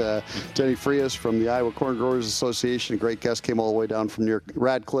tonight. Denny Frias from the Iowa Corn Growers Association, a great guest, came all the way down from near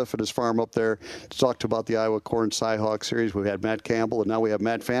Radcliffe at his farm up there to talk about the Iowa Corn Cyhawk Series. We had Matt Campbell, and now we have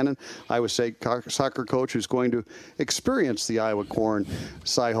Matt Fannin, Iowa State soccer coach, who's going to experience the Iowa Corn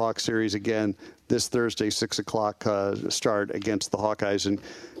Cyhawk Series again this Thursday, 6 o'clock start against the Hawkeyes. And,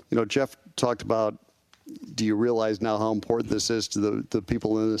 Jeff talked about, do you realize now how important this is to the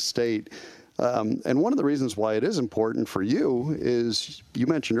people in the state? And one of the reasons why it is important for you is, you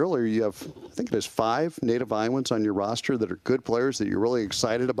mentioned earlier, you have, I think it is 5 native Iowans on your roster that are good players that you're really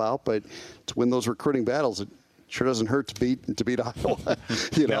excited about, but to win those recruiting battles, it sure doesn't hurt to beat Iowa,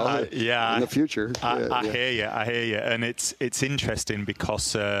 in the future. I hear you. And it's interesting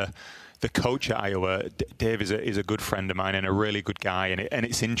because the coach at Iowa, Dave, is a good friend of mine and a really good guy. And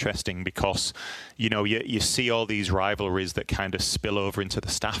it's interesting because, you see all these rivalries that kind of spill over into the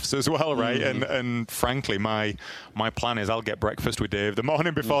staffs as well, right? Mm-hmm. And frankly, my plan is I'll get breakfast with Dave the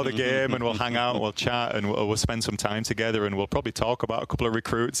morning before the game, and we'll hang out, and we'll chat, and we'll spend some time together, and we'll probably talk about a couple of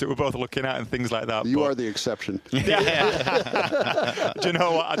recruits that we're both looking at and things like that. You are the exception. Yeah. Do you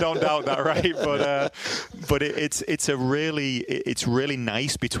know what? I don't doubt that, right? But it's really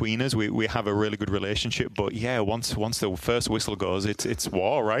nice between us. we have a really good relationship. But yeah, once the first whistle goes, it's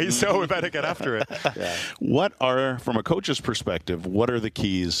war, right? So we better get after it. Yeah. What are, from a coach's perspective, what are the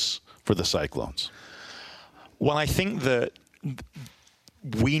keys for the Cyclones? Well, I think that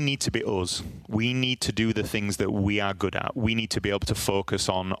we need to be us. We need to do the things that we are good at. We need to be able to focus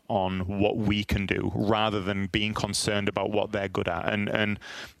on what we can do rather than being concerned about what they're good at. And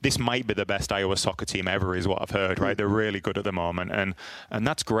this might be the best Iowa soccer team ever is what I've heard, right? They're really good at the moment. And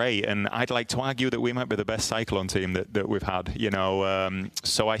that's great. And I'd like to argue that we might be the best Cyclone team that we've had, you know.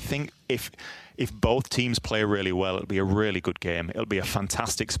 So I think if both teams play really well, it'll be a really good game. It'll be a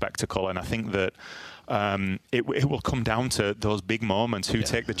fantastic spectacle. And I think that it will come down to those big moments, who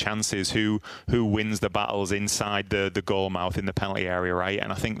take the chances, who wins the battles inside the goal mouth in the penalty area, right?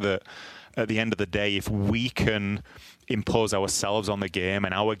 And I think that at the end of the day, if we can impose ourselves on the game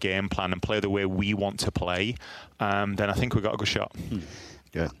and our game plan and play the way we want to play, then I think we've got a good shot.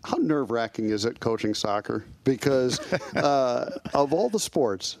 Yeah. How nerve-wracking is it coaching soccer? Because of all the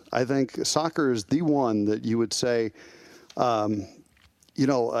sports, I think soccer is the one that you would say, you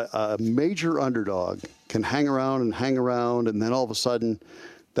know, a major underdog can hang around, and then all of a sudden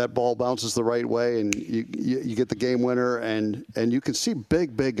that ball bounces the right way, and you get the game winner, and you can see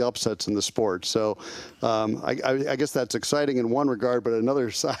big upsets in the sport. So I guess that's exciting in one regard, but another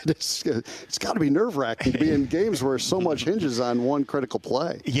side, it's got to be nerve-wracking to be in games where so much hinges on one critical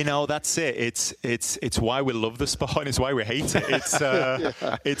play. You know, that's it. It's why we love the sport, and it's why we hate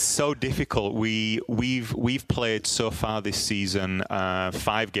it. It's so difficult. We've played so far this season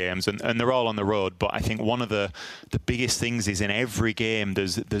 5 games, and they're all on the road. But I think one of the biggest things is in every game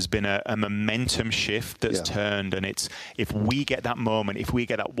there's been a momentum shift that's turned, and it's if we get that moment, if we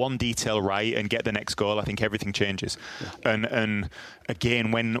get that one detail right and get the next goal, I think everything changes. And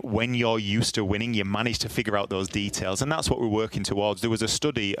again, when you're used to winning, you manage to figure out those details, and that's what we're working towards. There was a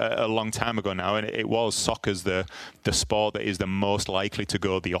study a long time ago now, and it was soccer's the sport that is the most likely to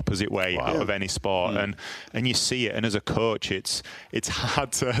go the opposite way out of any sport, and you see it. And as a coach, it's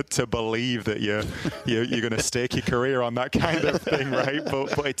hard to believe that you're going to stake your career on that kind of thing, right?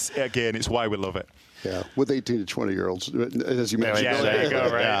 But it's why we love it. Yeah, with 18 to 20-year-olds, as you mentioned. Yeah, there you go,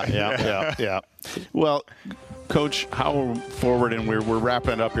 right? Yeah. Well, Coach, how forward, and we're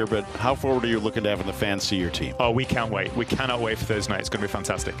wrapping it up here, but how forward are you looking to having the fans see your team? Oh, we can't wait. We cannot wait for Thursday night. It's going to be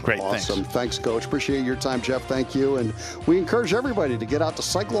fantastic. Great, awesome. Thanks, Coach. Appreciate your time, Jeff. Thank you. And we encourage everybody to get out to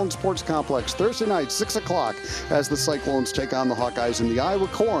Cyclone Sports Complex Thursday night, 6 o'clock, as the Cyclones take on the Hawkeyes in the Iowa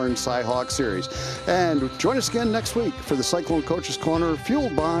Corn Cy-Hawk Series. And join us again next week for the Cyclone Coaches Corner,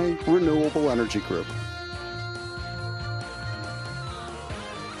 fueled by Renewable Energy Group.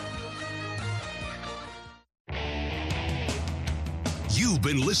 You've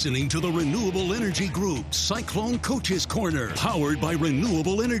been listening to the Renewable Energy Group Cyclone Coaches Corner, powered by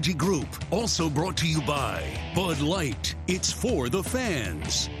Renewable Energy Group. Also brought to you by Bud Light. It's for the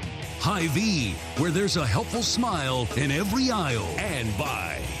fans. Hy-Vee, where there's a helpful smile in every aisle. And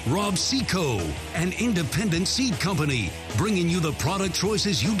by Rob Seco, an independent seed company, bringing you the product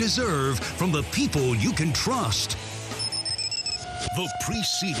choices you deserve from the people you can trust. The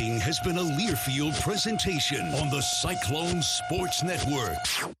preceding has been a Learfield presentation on the Cyclone Sports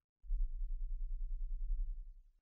Network.